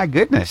them. My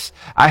goodness,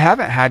 I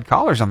haven't had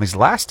callers on these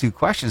last 2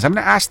 questions. I'm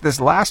going to ask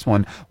this last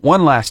one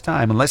last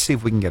time, and let's see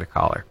if we can get a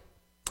caller.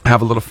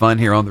 Have a little fun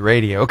here on the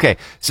radio. Okay,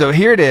 so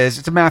here it is.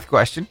 It's a math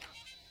question.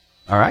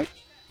 All right.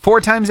 4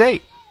 times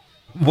 8.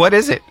 What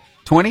is it?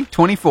 20,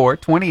 24,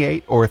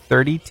 28, or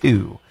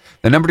 32?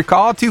 The number to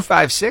call,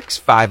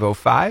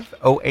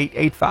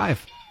 256-505-0885.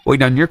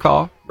 Waiting on your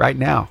call right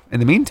now. In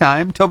the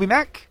meantime, Toby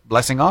Mac,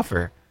 Blessing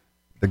Offer,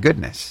 the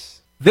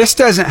goodness. This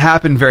doesn't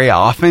happen very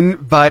often,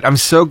 but I'm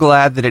so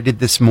glad that it did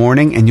this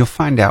morning, and you'll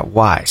find out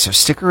why. So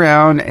stick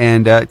around,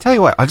 and tell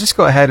you what, I'll just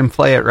go ahead and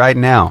play it right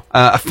now.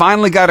 I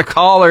finally got a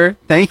caller.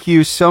 Thank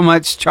you so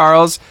much,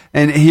 Charles.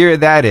 And here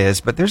that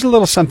is. But there's a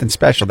little something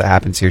special that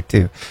happens here,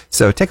 too.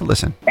 So take a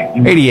listen.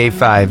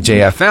 88.5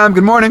 JFM.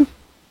 Good morning.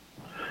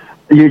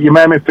 You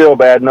made me feel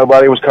bad.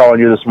 Nobody was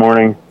calling you this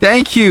morning.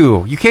 Thank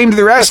you. You came to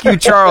the rescue,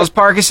 Charles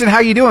Parkinson.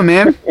 How you doing,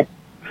 man?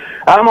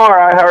 I'm all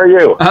right. How are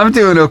you? I'm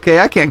doing okay.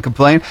 I can't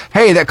complain.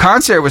 Hey, that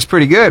concert was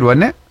pretty good,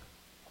 wasn't it?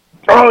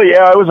 Oh,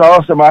 yeah, it was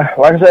awesome. Like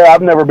I said,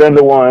 I've never been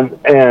to one.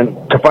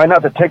 And to find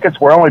out the tickets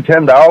were only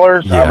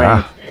 $10, Yeah. I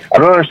mean, I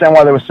don't understand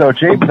why they were so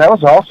cheap, but that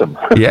was awesome.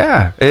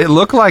 Yeah, it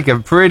looked like a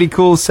pretty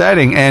cool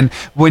setting. And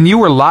when you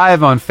were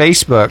live on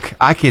Facebook,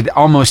 I could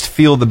almost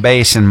feel the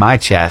bass in my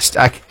chest.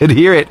 I could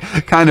hear it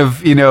kind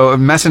of,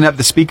 messing up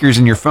the speakers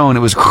in your phone.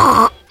 It was...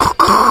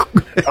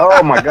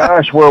 Oh, my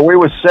gosh. Where we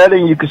were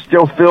sitting, you could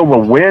still feel the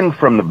wind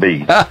from the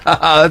beat.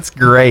 That's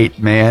great,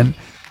 man.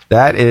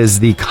 That is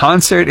the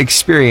concert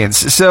experience.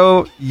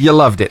 So you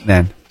loved it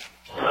then?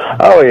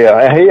 Oh,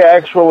 yeah. And he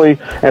actually,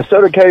 and so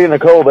did Katie and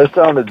Nicole, they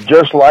sounded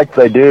just like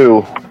they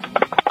do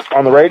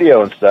on the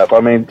radio and stuff.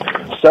 I mean,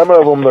 some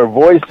of them, their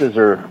voices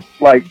are,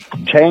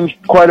 changed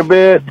quite a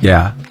bit.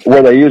 Yeah.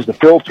 Where they use the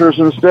filters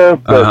and stuff.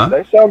 But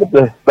they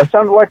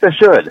sounded like they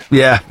should.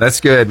 Yeah, that's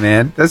good,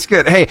 man. That's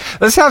good. Hey,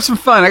 let's have some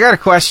fun. I got a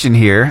question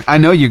here. I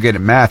know you're good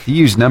at math. You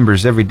use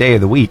numbers every day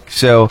of the week.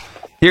 So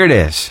here it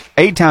is.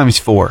 8 times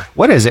 4.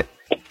 What is it?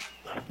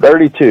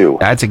 32.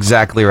 That's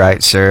exactly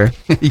right, sir.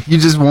 You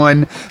just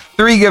won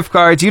 3 gift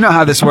cards. You know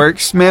how this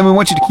works. Man, we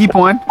want you to keep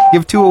one.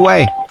 Give 2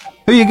 away.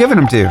 Who are you giving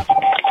them to?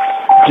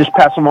 Just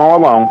pass them all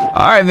along.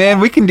 All right, man.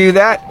 We can do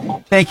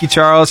that. Thank you,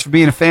 Charles, for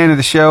being a fan of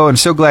the show. And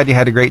so glad you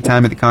had a great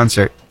time at the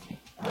concert.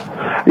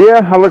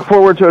 Yeah, I look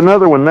forward to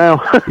another one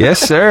now. Yes,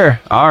 sir.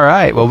 All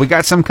right. Well, we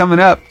got some coming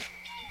up.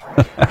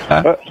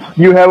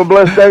 You have a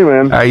blessed day,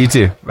 man. All right, you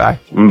too. Bye.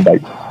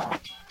 Bye.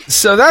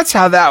 So that's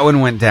how that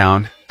one went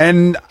down.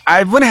 And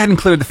I went ahead and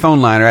cleared the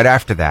phone line right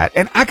after that.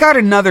 And I got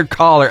another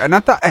caller, and I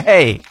thought,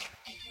 hey,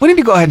 we need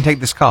to go ahead and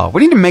take this call.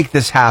 We need to make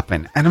this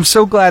happen. And I'm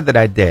so glad that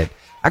I did.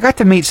 I got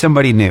to meet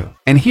somebody new.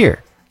 And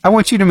here, I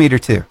want you to meet her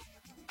too.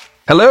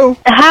 Hello?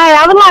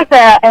 Hi, I would like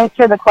to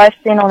answer the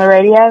question on the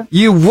radio.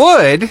 You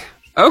would?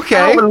 Okay.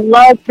 I would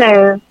love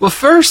to. Well,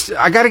 first,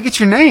 I got to get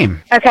your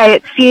name. Okay,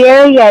 it's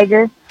Sierra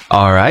Yeager.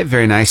 All right.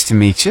 Very nice to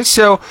meet you.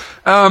 So,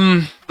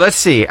 let's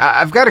see.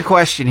 I've got a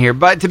question here,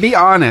 but to be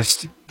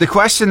honest, the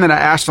question that I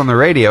asked on the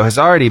radio has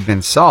already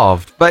been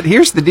solved. But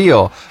here's the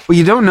deal. What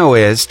you don't know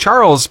is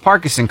Charles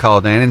Parkinson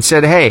called in and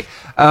said, hey,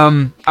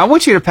 I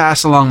want you to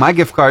pass along my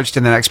gift cards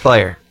to the next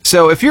player.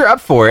 So if you're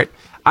up for it,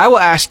 I will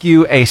ask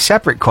you a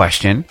separate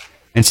question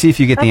and see if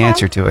you get the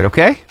answer to it,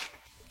 okay?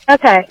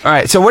 Okay. All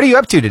right. So what are you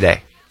up to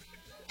today?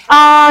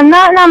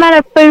 Nothing. I'm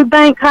at a food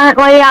bank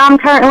currently. I'm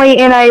currently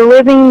in a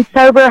living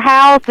sober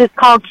house. It's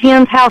called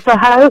Kim's House of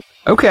Hope.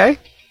 Okay.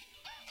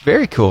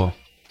 Very cool.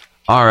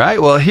 All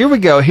right. Well, here we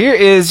go. Here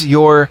is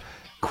your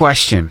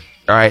question.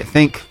 All right.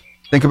 Think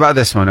about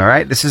this one. All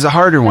right. This is a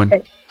harder one.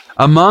 Okay.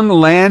 Among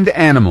land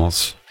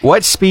animals,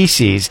 what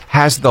species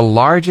has the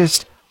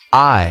largest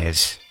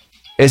eyes?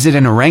 Is it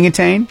an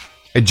orangutan,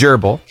 a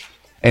gerbil,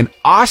 an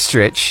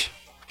ostrich,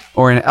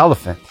 or an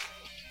elephant?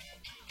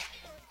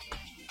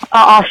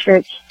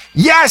 Ostrich.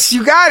 Yes,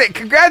 you got it.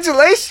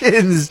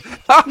 Congratulations.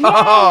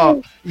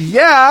 Oh,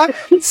 yeah.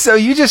 So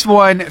you just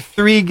won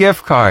 3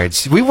 gift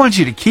cards. We want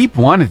you to keep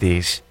one of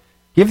these.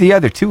 Give the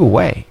other 2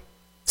 away.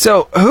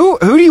 So who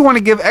do you want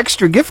to give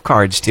extra gift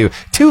cards to?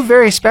 2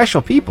 very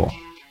special people.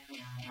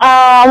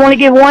 I want to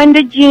give one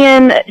to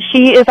Jen.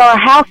 She is our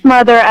house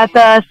mother at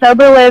the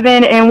Sober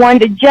Living, and one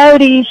to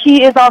Jody.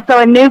 She is also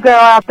a new girl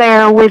out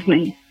there with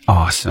me.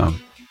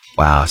 Awesome.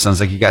 Wow. Sounds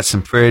like you got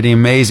some pretty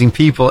amazing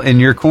people in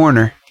your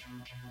corner.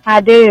 I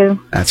do.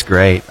 That's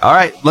great. All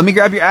right. Let me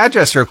grab your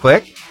address real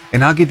quick,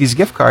 and I'll get these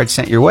gift cards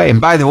sent your way.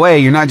 And by the way,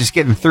 you're not just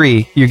getting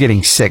 3, you're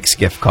getting 6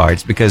 gift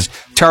cards because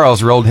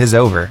Charles rolled his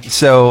over.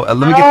 So let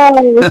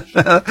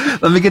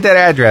me get that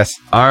address.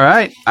 All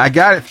right. I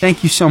got it.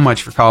 Thank you so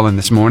much for calling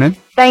this morning.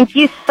 Thank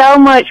you so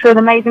much for the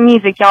amazing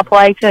music y'all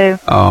play, too.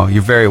 Oh,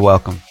 you're very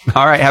welcome.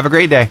 All right. Have a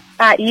great day.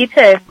 All right, you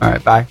too. All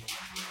right. Bye.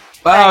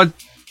 Wow.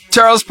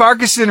 Charles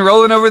Parkinson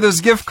rolling over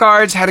those gift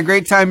cards. Had a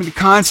great time at the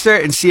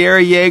concert. And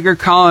Sierra Yeager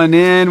calling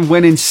in,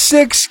 winning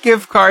 6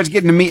 gift cards,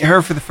 getting to meet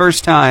her for the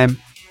first time.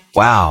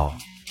 Wow.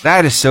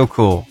 That is so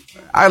cool.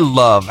 I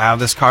love how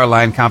this car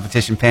line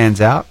competition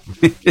pans out.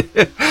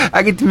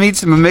 I get to meet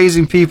some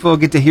amazing people,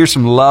 get to hear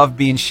some love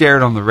being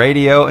shared on the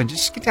radio, and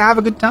just get to have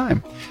a good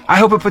time. I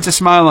hope it puts a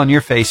smile on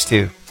your face,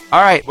 too. All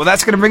right, well,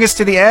 that's going to bring us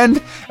to the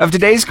end of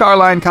today's car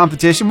line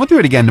competition. We'll do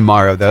it again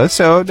tomorrow, though,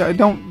 so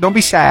don't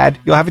be sad.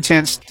 You'll have a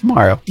chance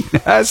tomorrow,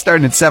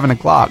 starting at 7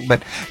 o'clock.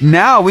 But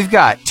now we've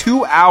got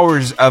 2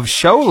 hours of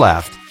show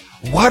left.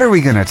 What are we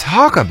going to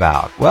talk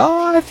about?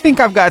 Well, I think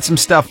I've got some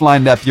stuff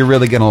lined up you're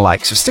really going to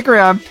like, so stick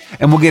around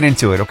and we'll get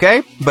into it,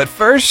 okay? But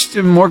first,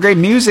 more great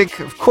music,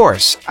 of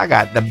course. I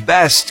got the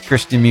best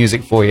Christian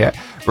music for you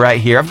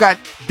right here. I've got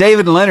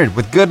David Leonard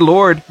with Good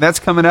Lord. That's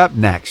coming up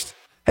next.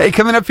 Hey,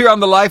 coming up here on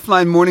the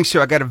Lifeline Morning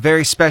Show, I got a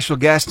very special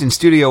guest in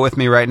studio with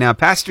me right now,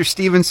 Pastor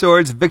Stephen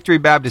Swords, Victory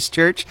Baptist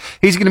Church.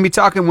 He's going to be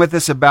talking with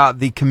us about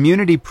the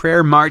Community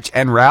Prayer March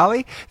and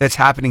Rally that's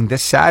happening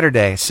this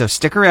Saturday. So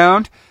stick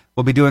around.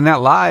 We'll be doing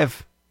that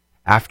live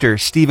after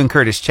Stephen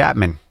Curtis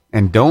Chapman.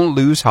 And don't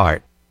lose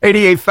heart.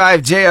 88.5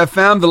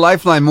 JFM, the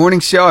Lifeline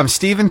Morning Show. I'm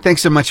Stephen.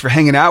 Thanks so much for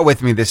hanging out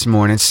with me this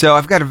morning. So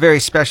I've got a very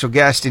special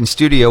guest in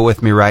studio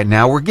with me right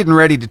now. We're getting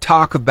ready to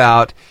talk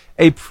about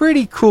a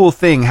pretty cool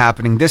thing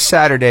happening this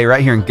Saturday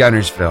right here in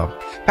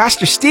Gunnersville.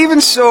 Pastor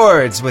Stephen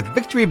Swords with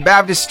Victory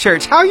Baptist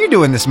Church. How are you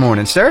doing this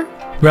morning, sir?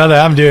 Brother,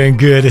 I'm doing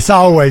good. It's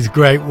always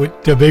great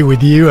to be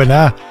with you, and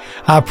I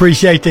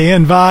appreciate the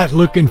invite.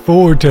 Looking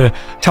forward to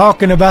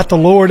talking about the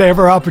Lord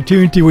every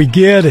opportunity we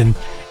get, and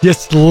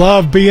just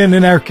love being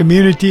in our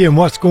community and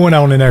what's going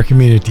on in our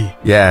community.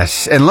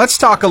 Yes, and let's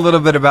talk a little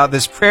bit about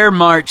this prayer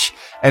march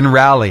and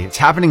rally. It's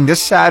happening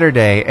this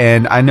Saturday,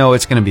 and I know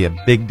it's going to be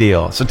a big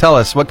deal. So tell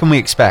us, what can we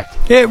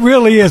expect? It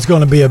really is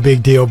going to be a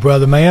big deal,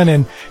 brother, man.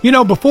 And,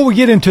 before we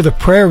get into the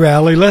prayer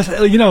rally,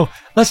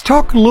 let's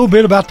talk a little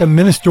bit about the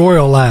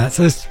Ministerial Alliance.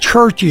 This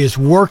church is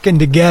working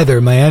together,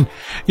 man.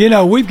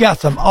 We've got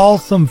some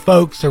awesome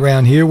folks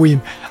around here.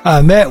 We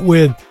met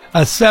with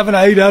 7 or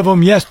 8 of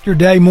them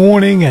yesterday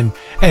morning, and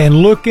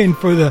looking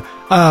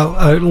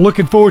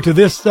forward to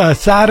this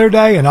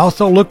Saturday, and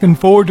also looking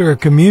forward to our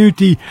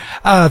community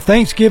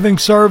Thanksgiving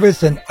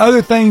service and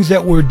other things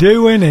that we're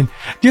doing. And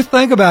just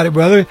think about it,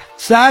 brother.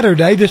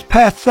 This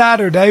past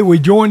Saturday, we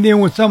joined in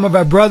with some of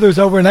our brothers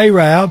over in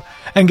Arab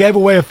and gave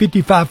away a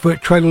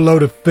 55-foot trailer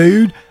load of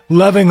food,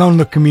 loving on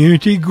the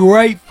community.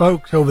 Great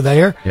folks over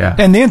there. Yeah.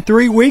 And then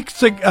 3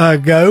 weeks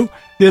ago,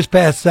 this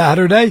past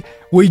Saturday,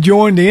 we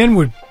joined in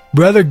with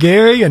Brother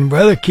Gary and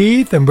Brother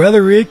Keith and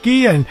Brother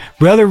Ricky and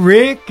Brother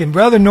Rick and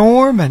Brother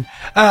Norm. And,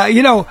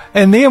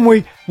 and then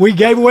we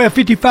gave away a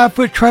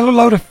 55-foot trailer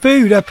load of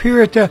food up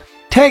here at the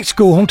tech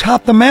school on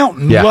top of the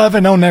mountain,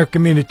 loving on their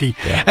community.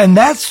 Yeah. And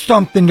that's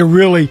something to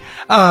really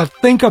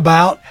think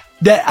about,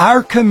 that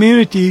our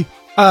community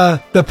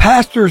the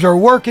pastors are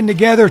working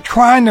together,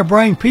 trying to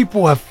bring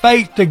people of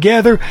faith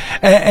together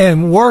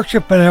and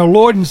worshiping our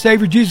Lord and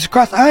Savior Jesus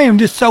Christ. I am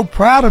just so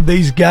proud of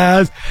these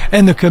guys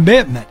and the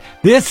commitment.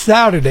 This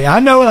Saturday, I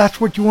know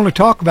that's what you want to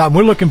talk about, and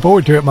we're looking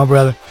forward to it, my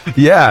brother.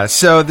 Yeah,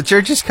 so the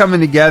church is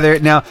coming together.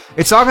 Now,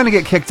 it's all going to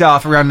get kicked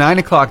off around 9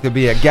 o'clock. There'll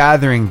be a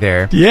gathering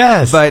there.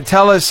 Yes. But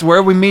tell us, where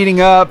are we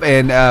meeting up,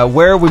 and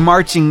where are we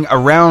marching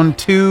around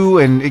to,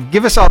 and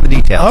give us all the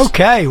details.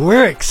 Okay,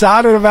 we're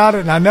excited about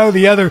it, and I know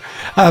the other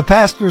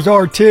pastors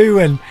are too,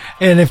 and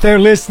if they're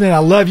listening, I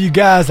love you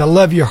guys. I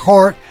love your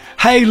heart.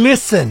 Hey,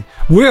 listen,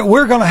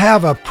 we're going to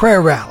have a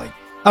prayer rally.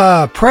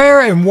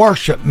 Prayer and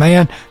worship,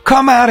 man.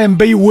 Come out and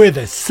be with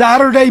us.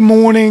 Saturday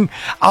morning,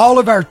 all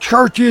of our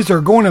churches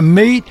are going to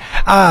meet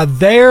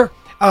there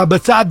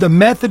beside the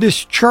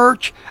Methodist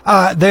Church.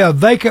 They have a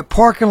vacant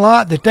parking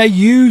lot that they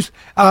use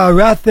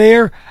right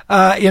there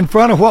in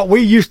front of what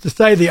we used to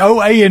say the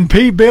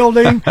OA&P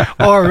building,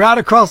 or right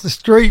across the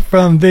street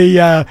from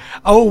the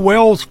old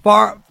Wells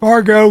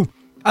Fargo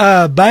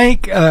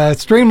bank,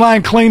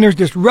 Streamline Cleaners,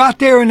 just right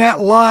there in that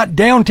lot,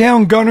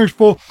 downtown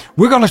Gunnersville.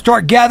 We're going to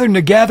start gathering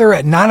together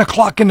at 9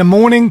 o'clock in the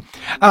morning.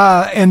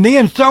 And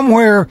then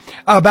somewhere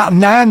about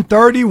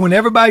 9:30, when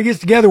everybody gets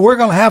together, we're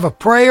going to have a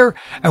prayer,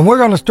 and we're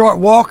going to start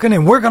walking,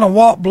 and we're going to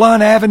walk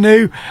Blunt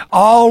Avenue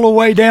all the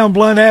way down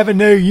Blunt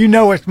Avenue. You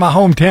know, it's my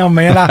hometown,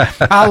 man.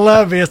 I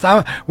love this.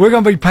 We're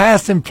going to be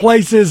passing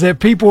places that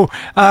people,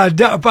 a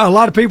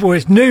lot of people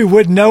that's new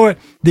wouldn't know it.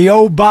 The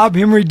old Bob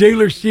Henry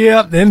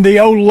dealership, then the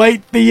old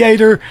Lake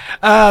Theater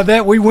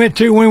that we went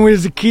to when we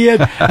was a kid.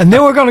 And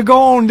then we're going to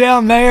go on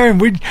down there, and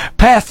we'd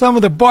pass some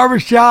of the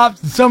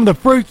barbershops and some of the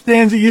fruit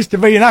stands that used to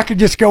be, and I could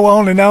just go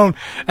on.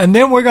 And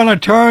then we're going to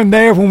turn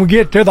there when we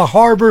get to the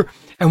harbor,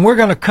 and we're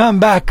going to come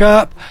back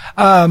up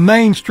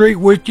Main Street,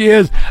 which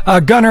is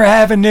Gunner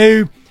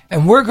Avenue,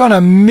 and we're going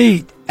to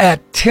meet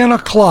at 10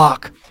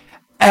 o'clock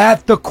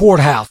at the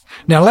courthouse.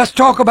 Now, let's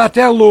talk about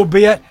that a little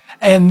bit.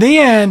 And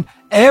then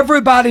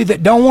everybody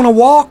that don't want to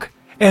walk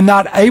and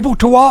not able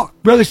to walk,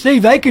 Brother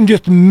Steve, they can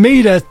just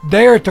meet us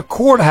there at the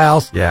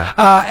courthouse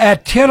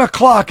at 10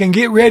 o'clock and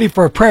get ready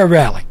for a prayer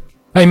rally.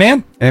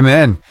 Amen?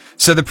 Amen.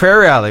 So the prayer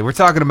rally, we're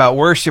talking about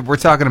worship, we're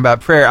talking about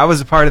prayer. I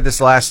was a part of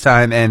this last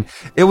time, and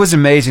it was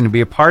amazing to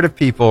be a part of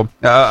people,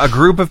 a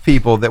group of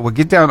people that would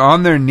get down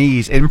on their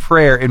knees in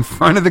prayer in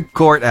front of the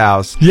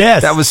courthouse.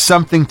 Yes. That was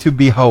something to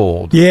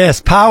behold.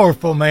 Yes,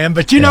 powerful, man.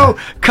 But you know,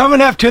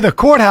 coming up to the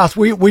courthouse,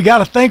 we got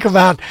to think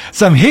about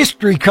some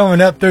history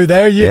coming up through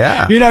there. You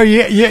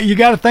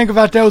got to think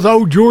about those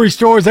old jewelry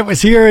stores that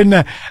was here in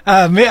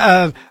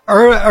the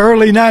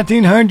early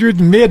 1900s,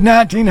 mid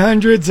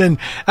 1900s, and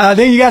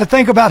then you got to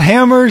think about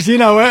hammers. You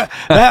know,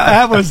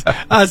 that was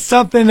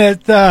something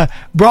that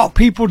brought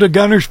people to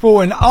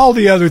Gunnersville, and all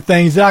the other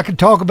things that I could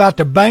talk about.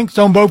 The banks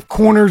on both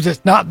corners,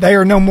 it's not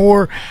there no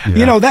more. Yeah.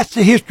 You know, that's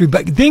the history.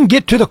 But then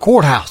get to the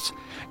courthouse.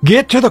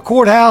 Get to the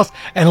courthouse,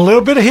 and a little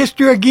bit of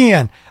history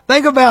again.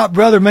 Think about,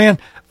 brother, man,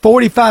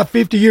 45,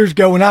 50 years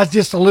ago when I was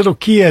just a little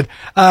kid,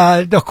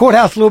 the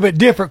courthouse a little bit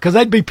different, because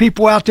there'd be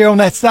people out there on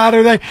that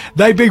Saturday.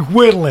 They'd be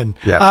whittling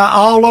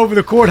all over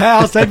the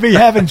courthouse. They'd be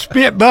having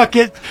spit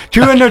buckets,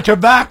 chewing their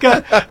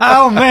tobacco.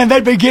 Oh, man,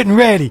 they'd be getting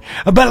ready.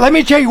 But let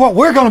me tell you what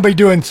we're going to be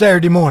doing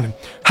Saturday morning.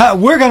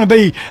 We're going to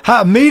be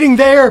meeting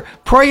there,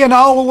 praying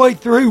all the way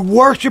through,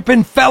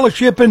 worshiping,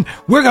 fellowshipping.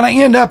 We're going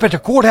to end up at the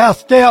courthouse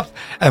steps,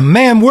 and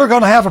man, we're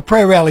going to have a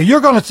prayer rally.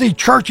 You're going to see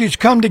churches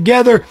come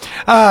together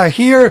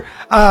here,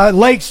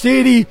 Lake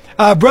City.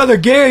 Brother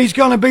Gary's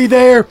going to be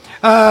there.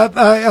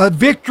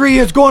 Victory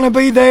is going to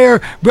be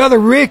there. Brother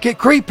Rick at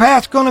Creek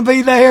Path's going to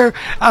be there.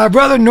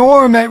 Brother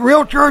Norm at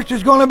Real Church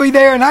is going to be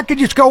there, and I could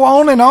just go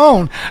on and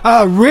on.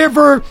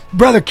 River,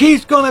 Brother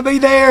Keith's going to be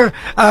there.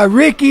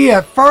 Ricky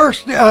at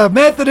First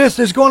Methodist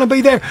is going to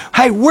be there.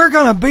 Hey, we're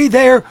going to be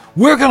there.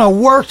 We're going to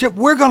worship.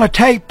 We're going to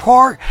take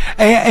part.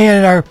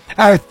 And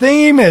our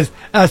theme is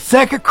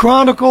 2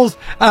 Chronicles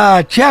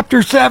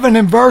chapter 7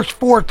 and verse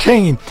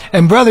 14.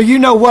 And brother, you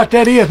know what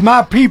that is.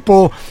 My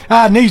people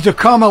needs to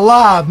come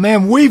alive.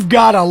 Man, we've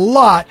got a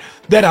lot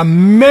that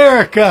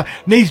America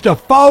needs to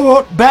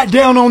fall back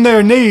down on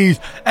their knees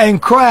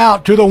and cry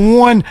out to the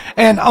one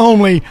and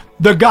only,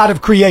 the God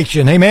of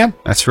creation. Amen?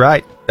 That's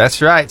right.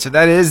 That's right. So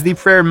that is the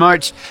prayer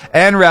march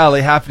and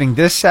rally happening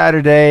this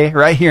Saturday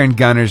right here in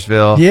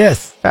Gunnersville.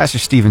 Yes. Pastor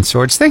Stephen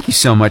Swords, thank you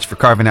so much for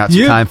carving out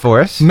some time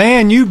for us.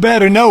 Man, you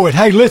better know it.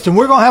 Hey, listen,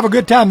 we're going to have a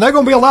good time. There's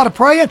going to be a lot of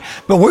praying,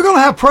 but we're going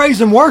to have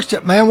praise and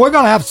worship, man. We're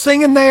going to have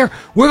singing there.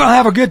 We're going to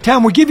have a good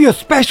time. We give you a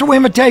special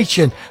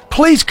invitation.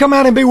 Please come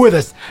out and be with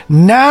us.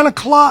 9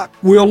 o'clock.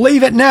 We'll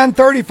leave at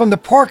 9:30 from the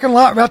parking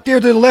lot right there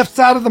to the left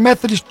side of the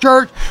Methodist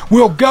Church.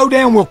 We'll go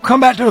down. We'll come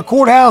back to the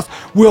courthouse.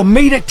 We'll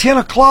meet at 10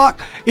 o'clock.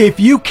 If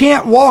you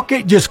can't walk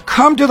it, just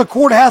come to the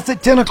courthouse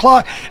at 10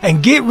 o'clock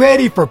and get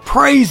ready for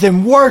praise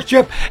and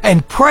worship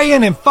and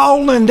praying and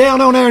falling down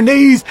on our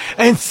knees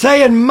and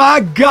saying, my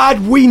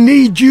God, we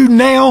need you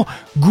now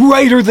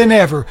greater than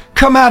ever.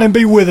 Come out and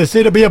be with us.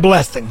 It'll be a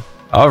blessing.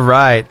 All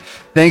right.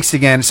 Thanks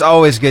again. It's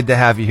always good to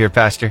have you here,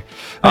 Pastor.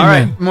 All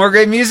Amen. right, more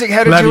great music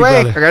headed Love your you,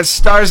 way. brother. I got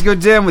Stars Go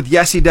Dim with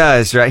Yes He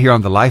Does right here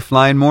on the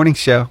Lifeline Morning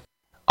Show.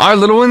 Our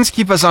little ones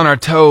keep us on our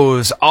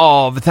toes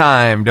all the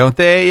time, don't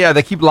they? Yeah,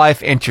 they keep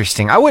life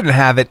interesting. I wouldn't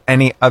have it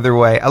any other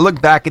way. I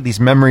look back at these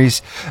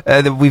memories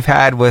that we've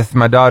had with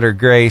my daughter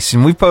Grace,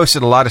 and we've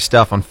posted a lot of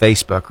stuff on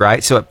Facebook,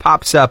 right? So it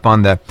pops up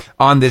on the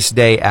On This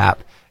Day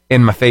app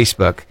in my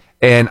Facebook.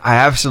 And I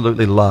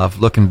absolutely love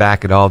looking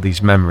back at all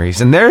these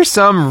memories. And there are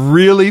some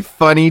really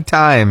funny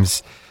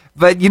times.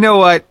 But you know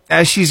what?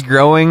 As she's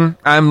growing,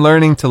 I'm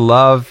learning to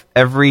love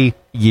every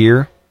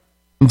year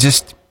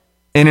just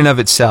in and of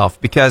itself,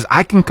 because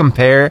I can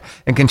compare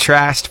and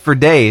contrast for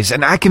days,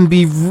 and I can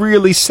be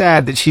really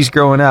sad that she's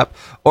growing up,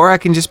 or I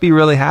can just be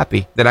really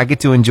happy that I get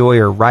to enjoy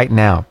her right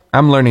now.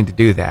 I'm learning to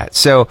do that.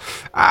 So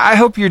I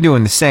hope you're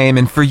doing the same.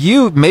 And for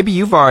you, maybe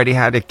you've already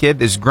had a kid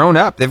that's grown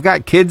up. They've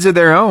got kids of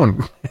their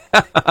own.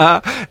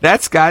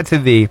 That's got to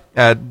be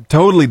a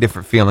totally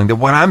different feeling than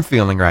what I'm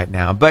feeling right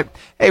now. But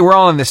hey, we're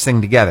all in this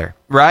thing together,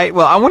 right?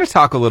 Well, I want to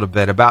talk a little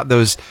bit about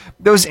those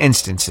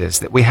instances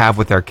that we have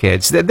with our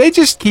kids, that they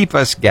just keep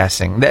us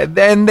guessing.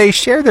 Then they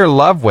share their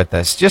love with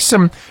us. Just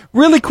some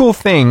really cool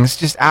things,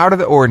 just out of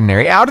the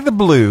ordinary, out of the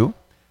blue,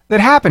 that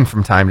happen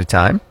from time to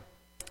time.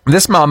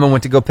 This mama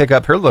went to go pick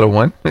up her little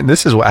one, and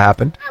this is what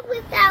happened.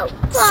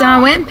 So I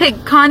went and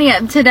picked Connie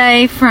up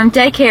today from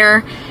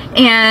daycare,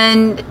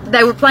 and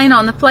they were playing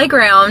on the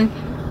playground.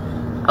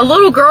 A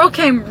little girl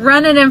came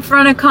running in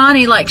front of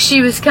Connie like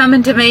she was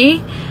coming to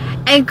me,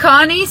 and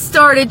Connie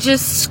started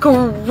just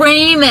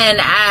screaming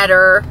at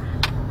her,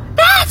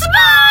 "That's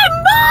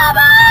my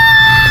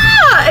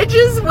mama!" It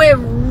just went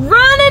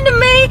running to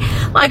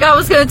me like I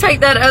was going to take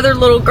that other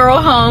little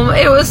girl home.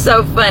 It was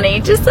so funny,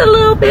 just a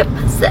little bit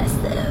possessive.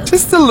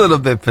 Just a little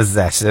bit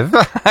possessive.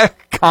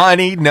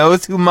 Connie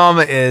knows who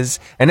mama is,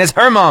 and it's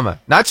her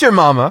mama, not your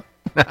mama.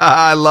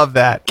 I love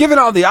that. Given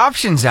all the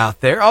options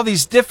out there, all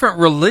these different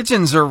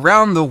religions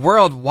around the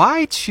world,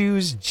 why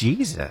choose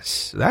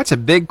Jesus? That's a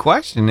big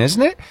question,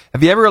 isn't it?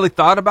 Have you ever really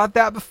thought about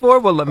that before?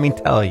 Well, let me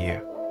tell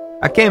you.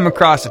 I came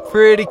across a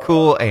pretty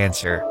cool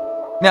answer.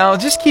 Now,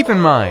 just keep in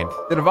mind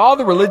that of all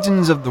the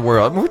religions of the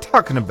world, we're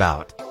talking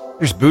about,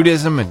 there's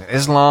Buddhism and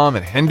Islam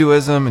and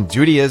Hinduism and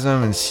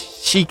Judaism and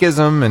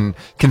Sikhism and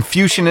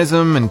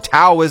Confucianism and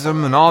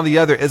Taoism and all the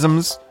other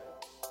isms.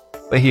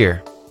 But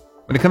here,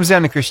 when it comes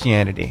down to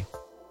Christianity,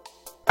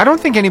 I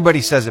don't think anybody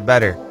says it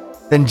better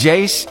than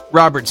Jace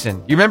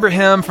Robertson. You remember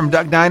him from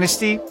Duck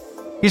Dynasty?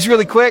 He's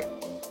really quick,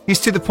 he's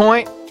to the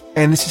point,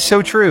 and this is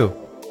so true.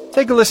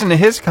 Take a listen to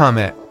his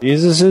comment.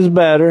 Jesus is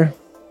better.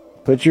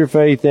 Put your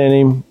faith in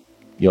him.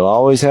 You'll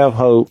always have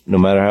hope, no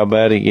matter how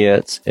bad it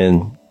gets.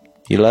 And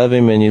you love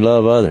him and you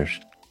love others.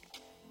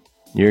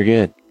 You're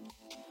good.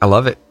 I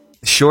love it.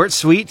 Short,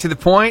 sweet, to the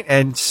point,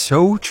 and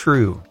so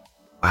true.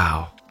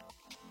 Wow.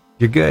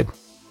 You're good.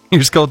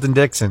 Here's Colton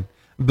Dixon.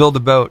 Build a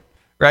boat.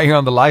 Right here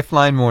on the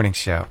Lifeline Morning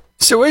Show.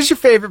 So where's your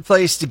favorite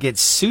place to get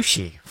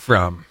sushi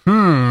from?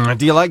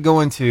 Do you like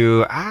going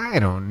to, I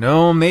don't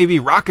know, maybe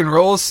Rock and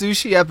Roll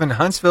Sushi up in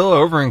Huntsville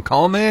over in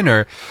Coleman?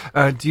 Or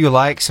do you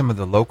like some of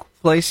the local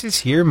places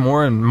here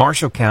more in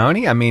Marshall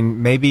County? I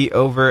mean, maybe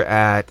over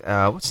at,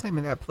 what's the name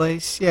of that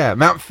place? Yeah,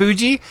 Mount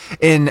Fuji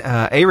in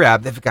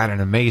Arab. They've got an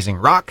amazing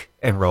rock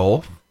and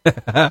roll.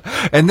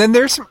 And then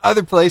there's some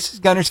other places,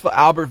 Gunnersville,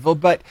 Albertville.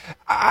 But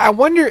I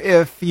wonder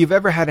if you've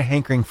ever had a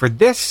hankering for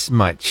this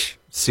much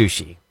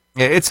sushi.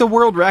 It's a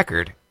world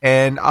record,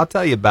 and I'll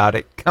tell you about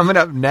it coming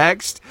up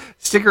next.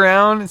 Stick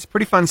around. It's a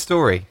pretty fun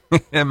story.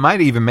 It might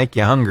even make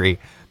you hungry.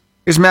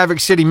 Here's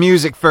Maverick City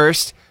Music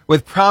first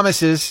with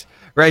Promises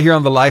right here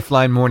on the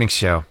Lifeline Morning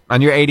Show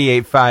on your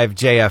 88.5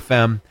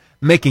 JFM,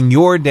 making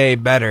your day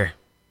better.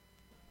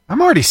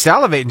 I'm already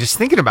salivating just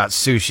thinking about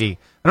sushi.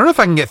 I don't know if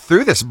I can get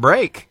through this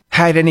break.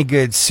 Had any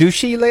good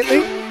sushi lately?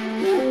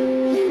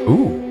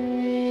 Ooh.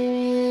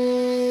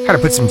 Gotta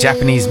put some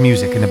Japanese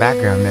music in the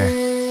background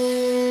there.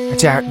 A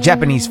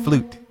Japanese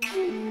flute.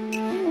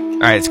 All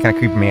right, it's kind of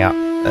creeping me out.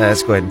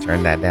 Let's go ahead and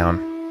turn that down.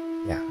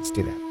 Yeah, let's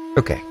do that.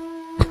 Okay.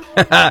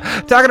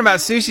 Talking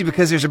about sushi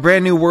because there's a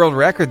brand new world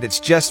record that's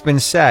just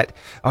been set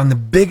on the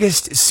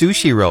biggest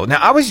sushi roll. Now,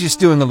 I was just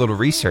doing a little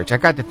research. I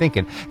got to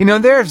thinking,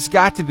 there's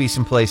got to be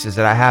some places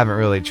that I haven't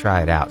really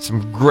tried out.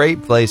 Some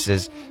great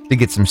places to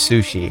get some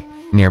sushi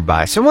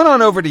nearby. So I went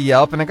on over to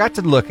Yelp and I got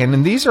to looking,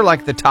 and these are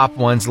like the top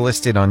ones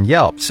listed on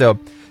Yelp. So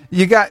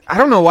you got, I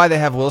don't know why they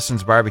have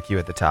Wilson's Barbecue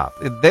at the top.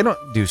 They don't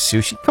do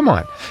sushi. Come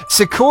on.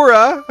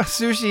 Sakura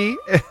Sushi.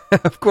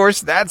 Of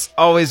course, that's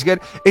always good.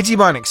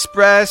 Ichiban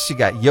Express. You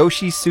got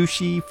Yoshi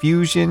Sushi,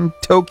 Fusion,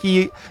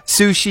 Toki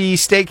Sushi,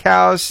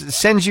 Steakhouse,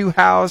 Senju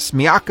House,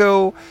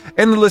 Miyako,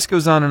 and the list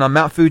goes on and on.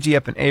 Mount Fuji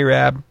up in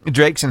Arab,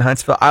 Drake's in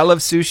Huntsville, I Love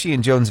Sushi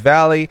in Jones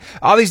Valley,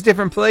 all these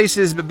different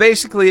places, but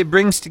basically it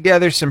brings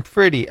together some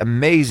pretty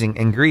amazing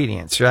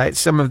ingredients, right?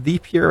 Some of the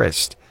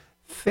purest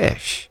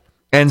fish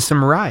and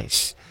some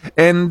rice.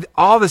 And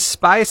all the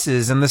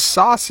spices and the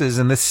sauces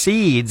and the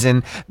seeds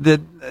and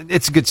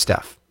it's good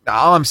stuff.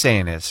 All I'm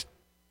saying is,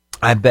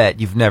 I bet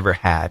you've never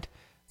had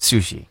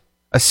sushi,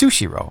 a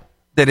sushi roll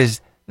that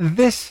is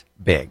this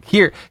big.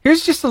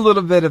 Here's just a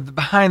little bit of the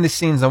behind the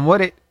scenes on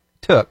what it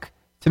took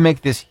to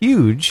make this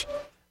huge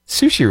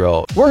sushi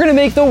roll. We're gonna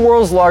make the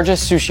world's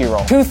largest sushi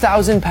roll.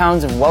 2,000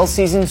 pounds of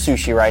well-seasoned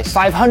sushi rice,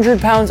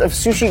 500 pounds of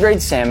sushi-grade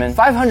salmon,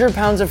 500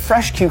 pounds of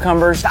fresh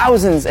cucumbers,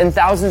 thousands and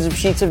thousands of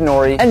sheets of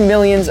nori, and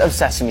millions of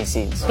sesame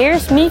seeds.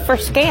 Here's me for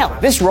scale.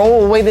 This roll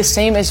will weigh the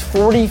same as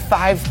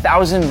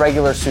 45,000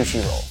 regular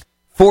sushi rolls.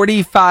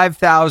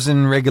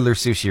 45,000 regular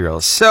sushi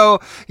rolls. So,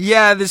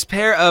 yeah, this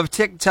pair of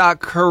TikTok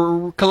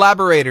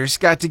collaborators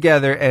got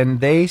together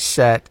and they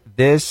set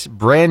this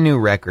brand new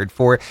record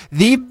for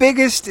the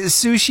biggest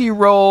sushi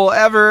roll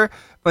ever.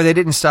 But they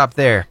didn't stop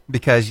there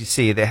because, you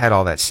see, they had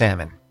all that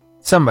salmon.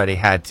 Somebody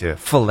had to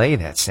fillet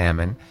that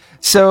salmon.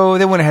 So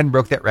they went ahead and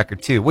broke that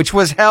record too, which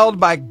was held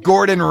by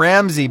Gordon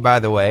Ramsay, by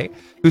the way,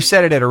 who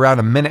set it at around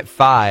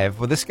 1:05.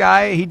 Well, this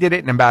guy, he did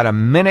it in about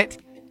 1 minute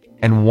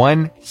and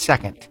 1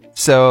 second.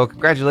 So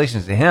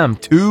congratulations to him.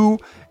 2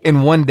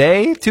 in 1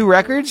 day, 2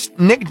 records.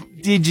 Nick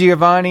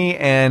DiGiovanni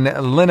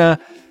and Lena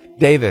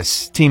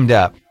Davis teamed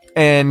up.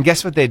 And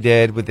guess what they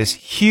did with this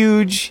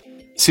huge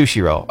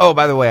sushi roll? Oh,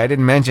 by the way, I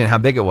didn't mention how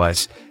big it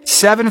was.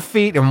 7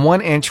 feet and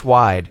 1 inch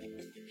wide.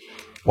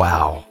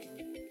 Wow.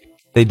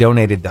 They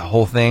donated the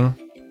whole thing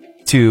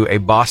to a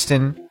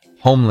Boston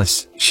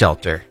homeless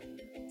shelter.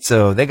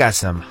 So they got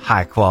some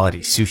high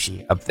quality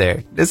sushi up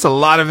there. There's a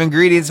lot of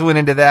ingredients went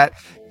into that.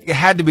 It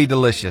had to be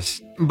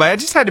delicious. But I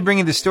just had to bring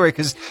you this story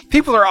because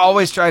people are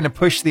always trying to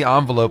push the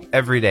envelope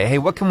every day. Hey,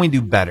 what can we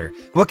do better?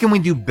 What can we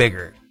do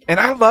bigger? And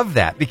I love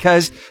that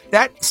because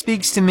that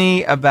speaks to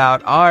me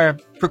about our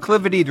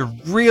proclivity to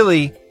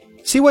really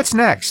see what's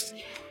next,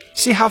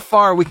 see how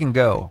far we can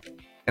go.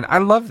 And I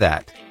love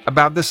that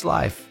about this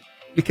life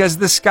because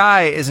the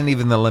sky isn't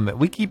even the limit.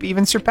 We keep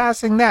even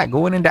surpassing that,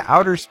 going into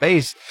outer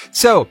space.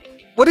 So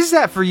what is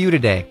that for you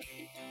today?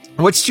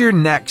 What's your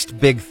next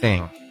big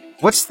thing?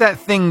 What's that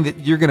thing that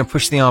you're going to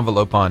push the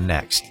envelope on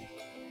next?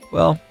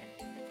 Well,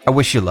 I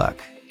wish you luck.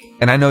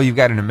 And I know you've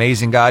got an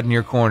amazing God in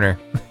your corner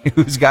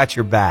who's got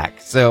your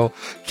back. So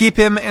keep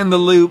him in the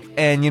loop.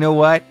 And you know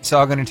what? It's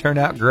all going to turn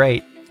out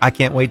great. I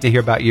can't wait to hear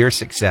about your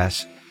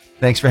success.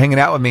 Thanks for hanging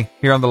out with me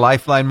here on the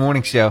Lifeline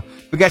Morning Show.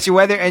 We got your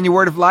weather and your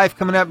word of life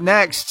coming up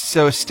next.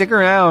 So stick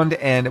around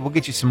and we'll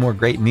get you some more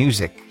great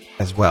music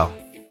as well.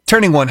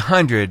 Turning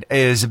 100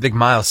 is a big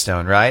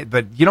milestone, right?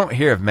 But you don't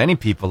hear of many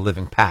people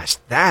living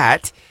past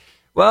that.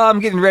 Well, I'm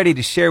getting ready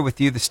to share with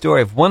you the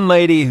story of one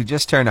lady who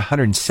just turned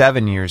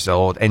 107 years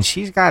old, and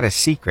she's got a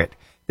secret.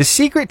 The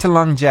secret to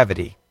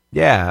longevity.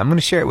 Yeah, I'm going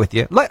to share it with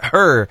you. Let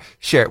her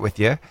share it with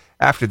you.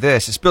 After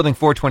this, it's Building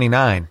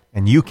 429,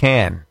 and you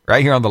can,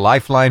 right here on the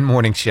Lifeline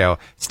Morning Show.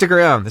 Stick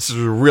around. This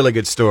is a really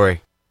good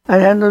story. I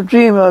had no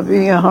dream of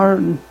being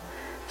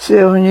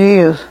 107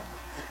 years,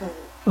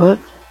 but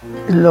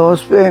the Lord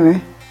spared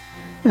me,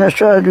 and I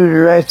try to do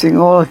the right thing,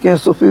 all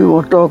against so people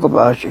won't talk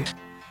about you.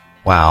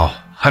 Wow.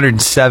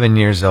 107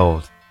 years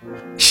old.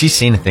 She's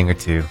seen a thing or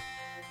two.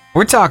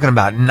 We're talking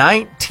about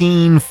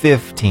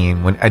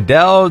 1915 when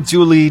Adele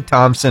Julie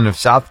Thompson of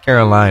South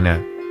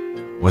Carolina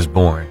was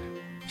born.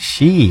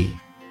 She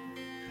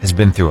has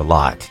been through a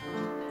lot.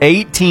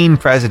 18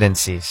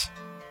 presidencies.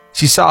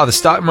 She saw the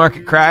stock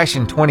market crash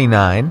in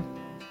 29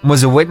 and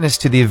was a witness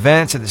to the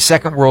events of the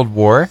Second World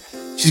War.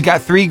 She's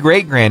got 3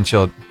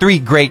 great-great-grandchildren,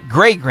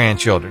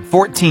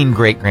 14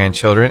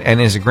 great-grandchildren,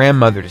 and is a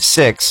grandmother to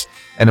 6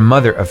 and a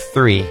mother of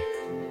 3.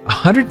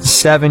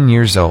 107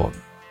 years old.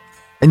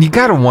 And you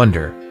gotta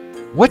wonder,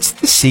 what's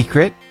the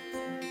secret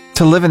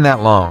to living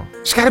that long?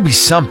 There's gotta be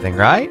something,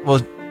 right?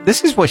 Well,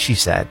 this is what she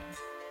said.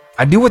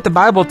 I do what the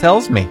Bible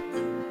tells me.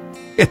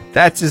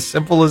 That's as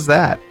simple as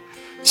that.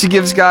 She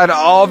gives God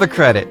all the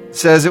credit,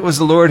 says it was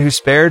the Lord who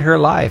spared her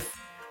life.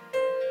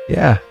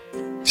 Yeah,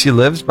 she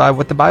lives by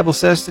what the Bible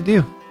says to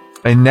do.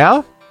 And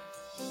now,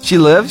 she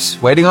lives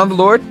waiting on the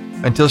Lord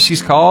until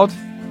she's called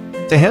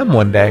to Him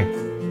one day.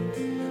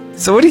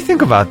 So what do you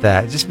think about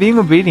that? Just being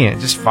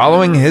obedient, just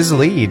following His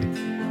lead.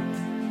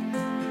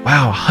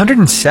 Wow,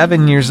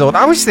 107 years old.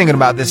 I was thinking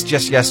about this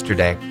just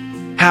yesterday.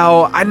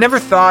 How I never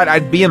thought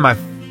I'd be in my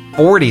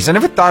 40s. I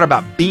never thought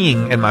about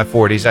being in my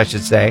 40s, I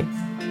should say.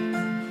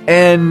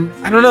 And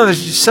I don't know,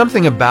 there's just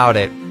something about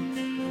it.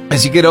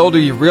 As you get older,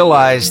 you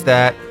realize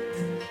that,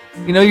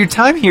 you know, your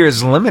time here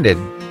is limited.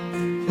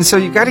 And so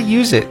you got to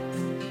use it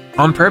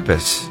on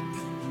purpose.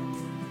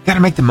 You got to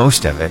make the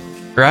most of it,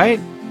 right?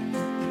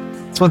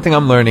 It's one thing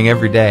I'm learning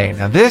every day.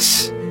 Now,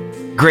 this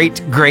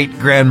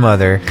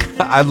great-great-grandmother,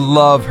 I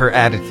love her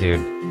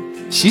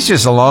attitude. She's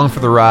just along for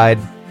the ride.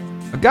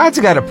 But God's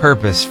got a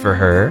purpose for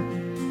her.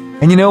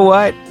 And you know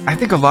what? I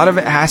think a lot of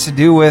it has to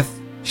do with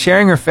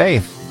sharing her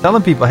faith.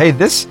 Telling people, hey,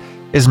 this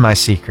is my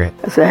secret.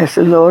 I asked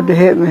the Lord to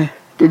help me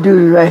to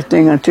do the right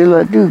thing until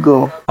I do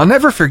go. I'll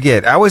never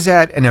forget, I was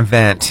at an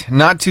event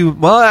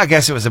I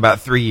guess it was about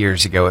 3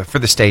 years ago for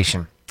the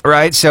station.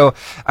 Right, so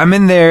I'm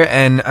in there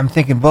and I'm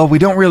thinking, well, we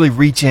don't really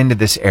reach into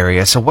this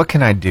area, so what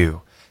can I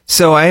do?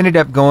 So I ended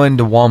up going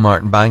to Walmart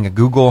and buying a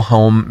Google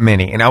Home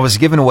Mini, and I was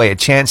giving away a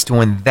chance to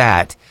win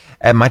that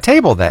at my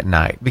table that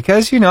night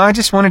because, I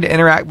just wanted to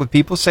interact with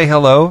people, say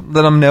hello,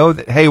 let them know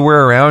that, hey,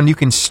 we're around. You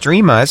can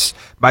stream us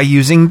by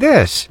using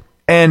this.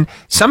 And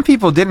some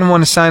people didn't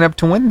want to sign up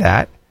to win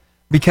that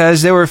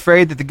because they were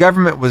afraid that the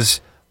government was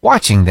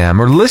watching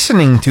them or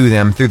listening to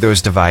them through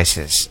those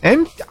devices.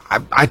 And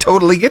I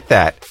totally get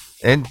that.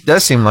 It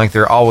does seem like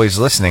they're always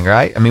listening,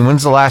 right? I mean,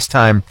 when's the last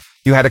time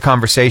you had a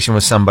conversation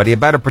with somebody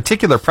about a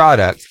particular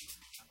product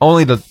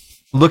only to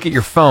look at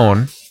your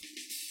phone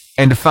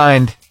and to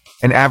find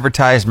an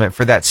advertisement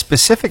for that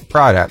specific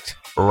product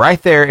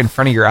right there in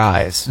front of your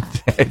eyes?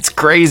 It's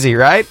crazy,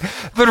 right?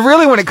 But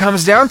really, when it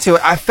comes down to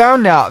it, I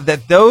found out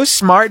that those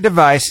smart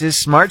devices,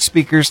 smart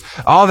speakers,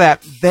 all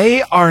that,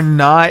 they are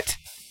not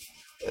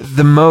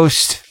the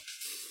most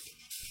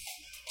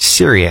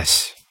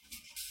serious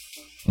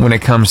when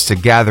it comes to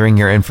gathering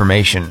your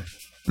information.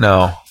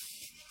 No.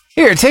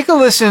 Here, take a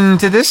listen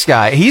to this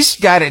guy. He's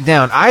got it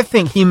down. I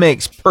think he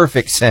makes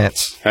perfect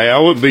sense. Hey, I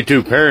wouldn't be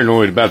too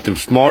paranoid about them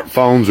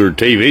smartphones or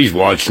TVs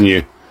watching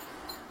you.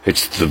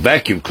 It's the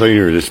vacuum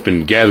cleaner that's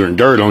been gathering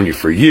dirt on you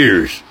for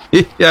years.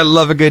 I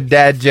love a good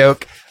dad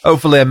joke.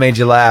 Hopefully I made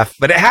you laugh.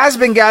 But it has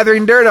been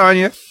gathering dirt on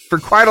you for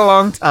quite a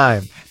long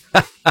time.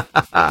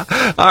 All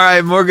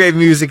right, more great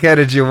music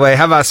headed your way.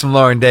 How about some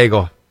Lauren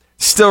Daigle?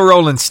 Still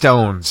Rolling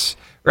Stones.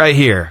 Right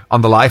here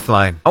on the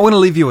Lifeline. I want to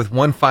leave you with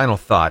one final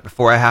thought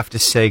before I have to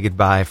say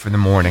goodbye for the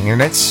morning,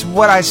 and it's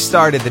what I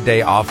started the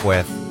day off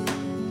with.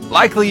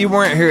 Likely you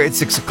weren't here at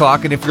 6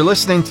 o'clock, and if you're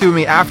listening to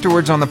me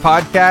afterwards on the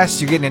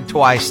podcast, you're getting it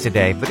twice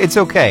today, but it's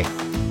okay.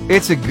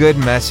 It's a good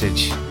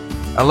message.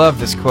 I love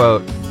this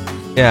quote.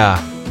 Yeah.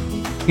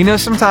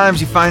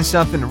 Sometimes you find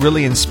something that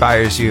really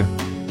inspires you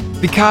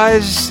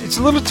because it's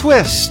a little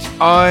twist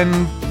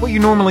on what you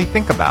normally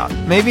think about.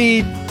 Maybe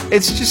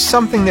it's just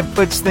something that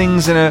puts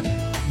things in a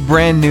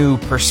brand new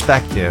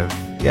perspective.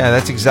 Yeah,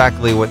 that's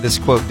exactly what this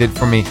quote did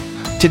for me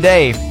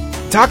today.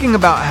 Talking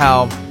about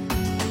how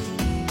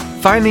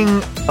finding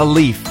a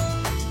leaf,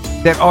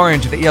 that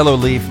orange or that yellow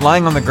leaf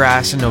lying on the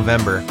grass in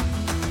November,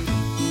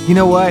 you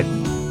know what?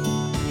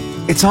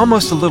 It's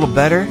almost a little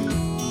better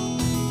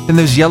than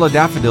those yellow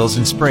daffodils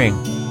in spring.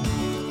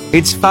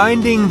 It's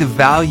finding the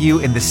value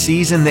in the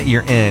season that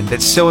you're in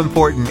that's so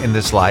important in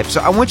this life.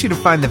 So I want you to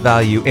find the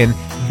value in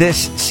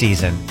this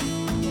season.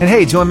 And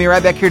hey, join me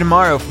right back here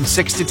tomorrow from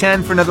 6 to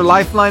 10 for another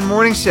Lifeline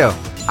Morning Show.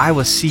 I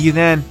will see you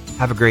then.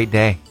 Have a great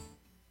day.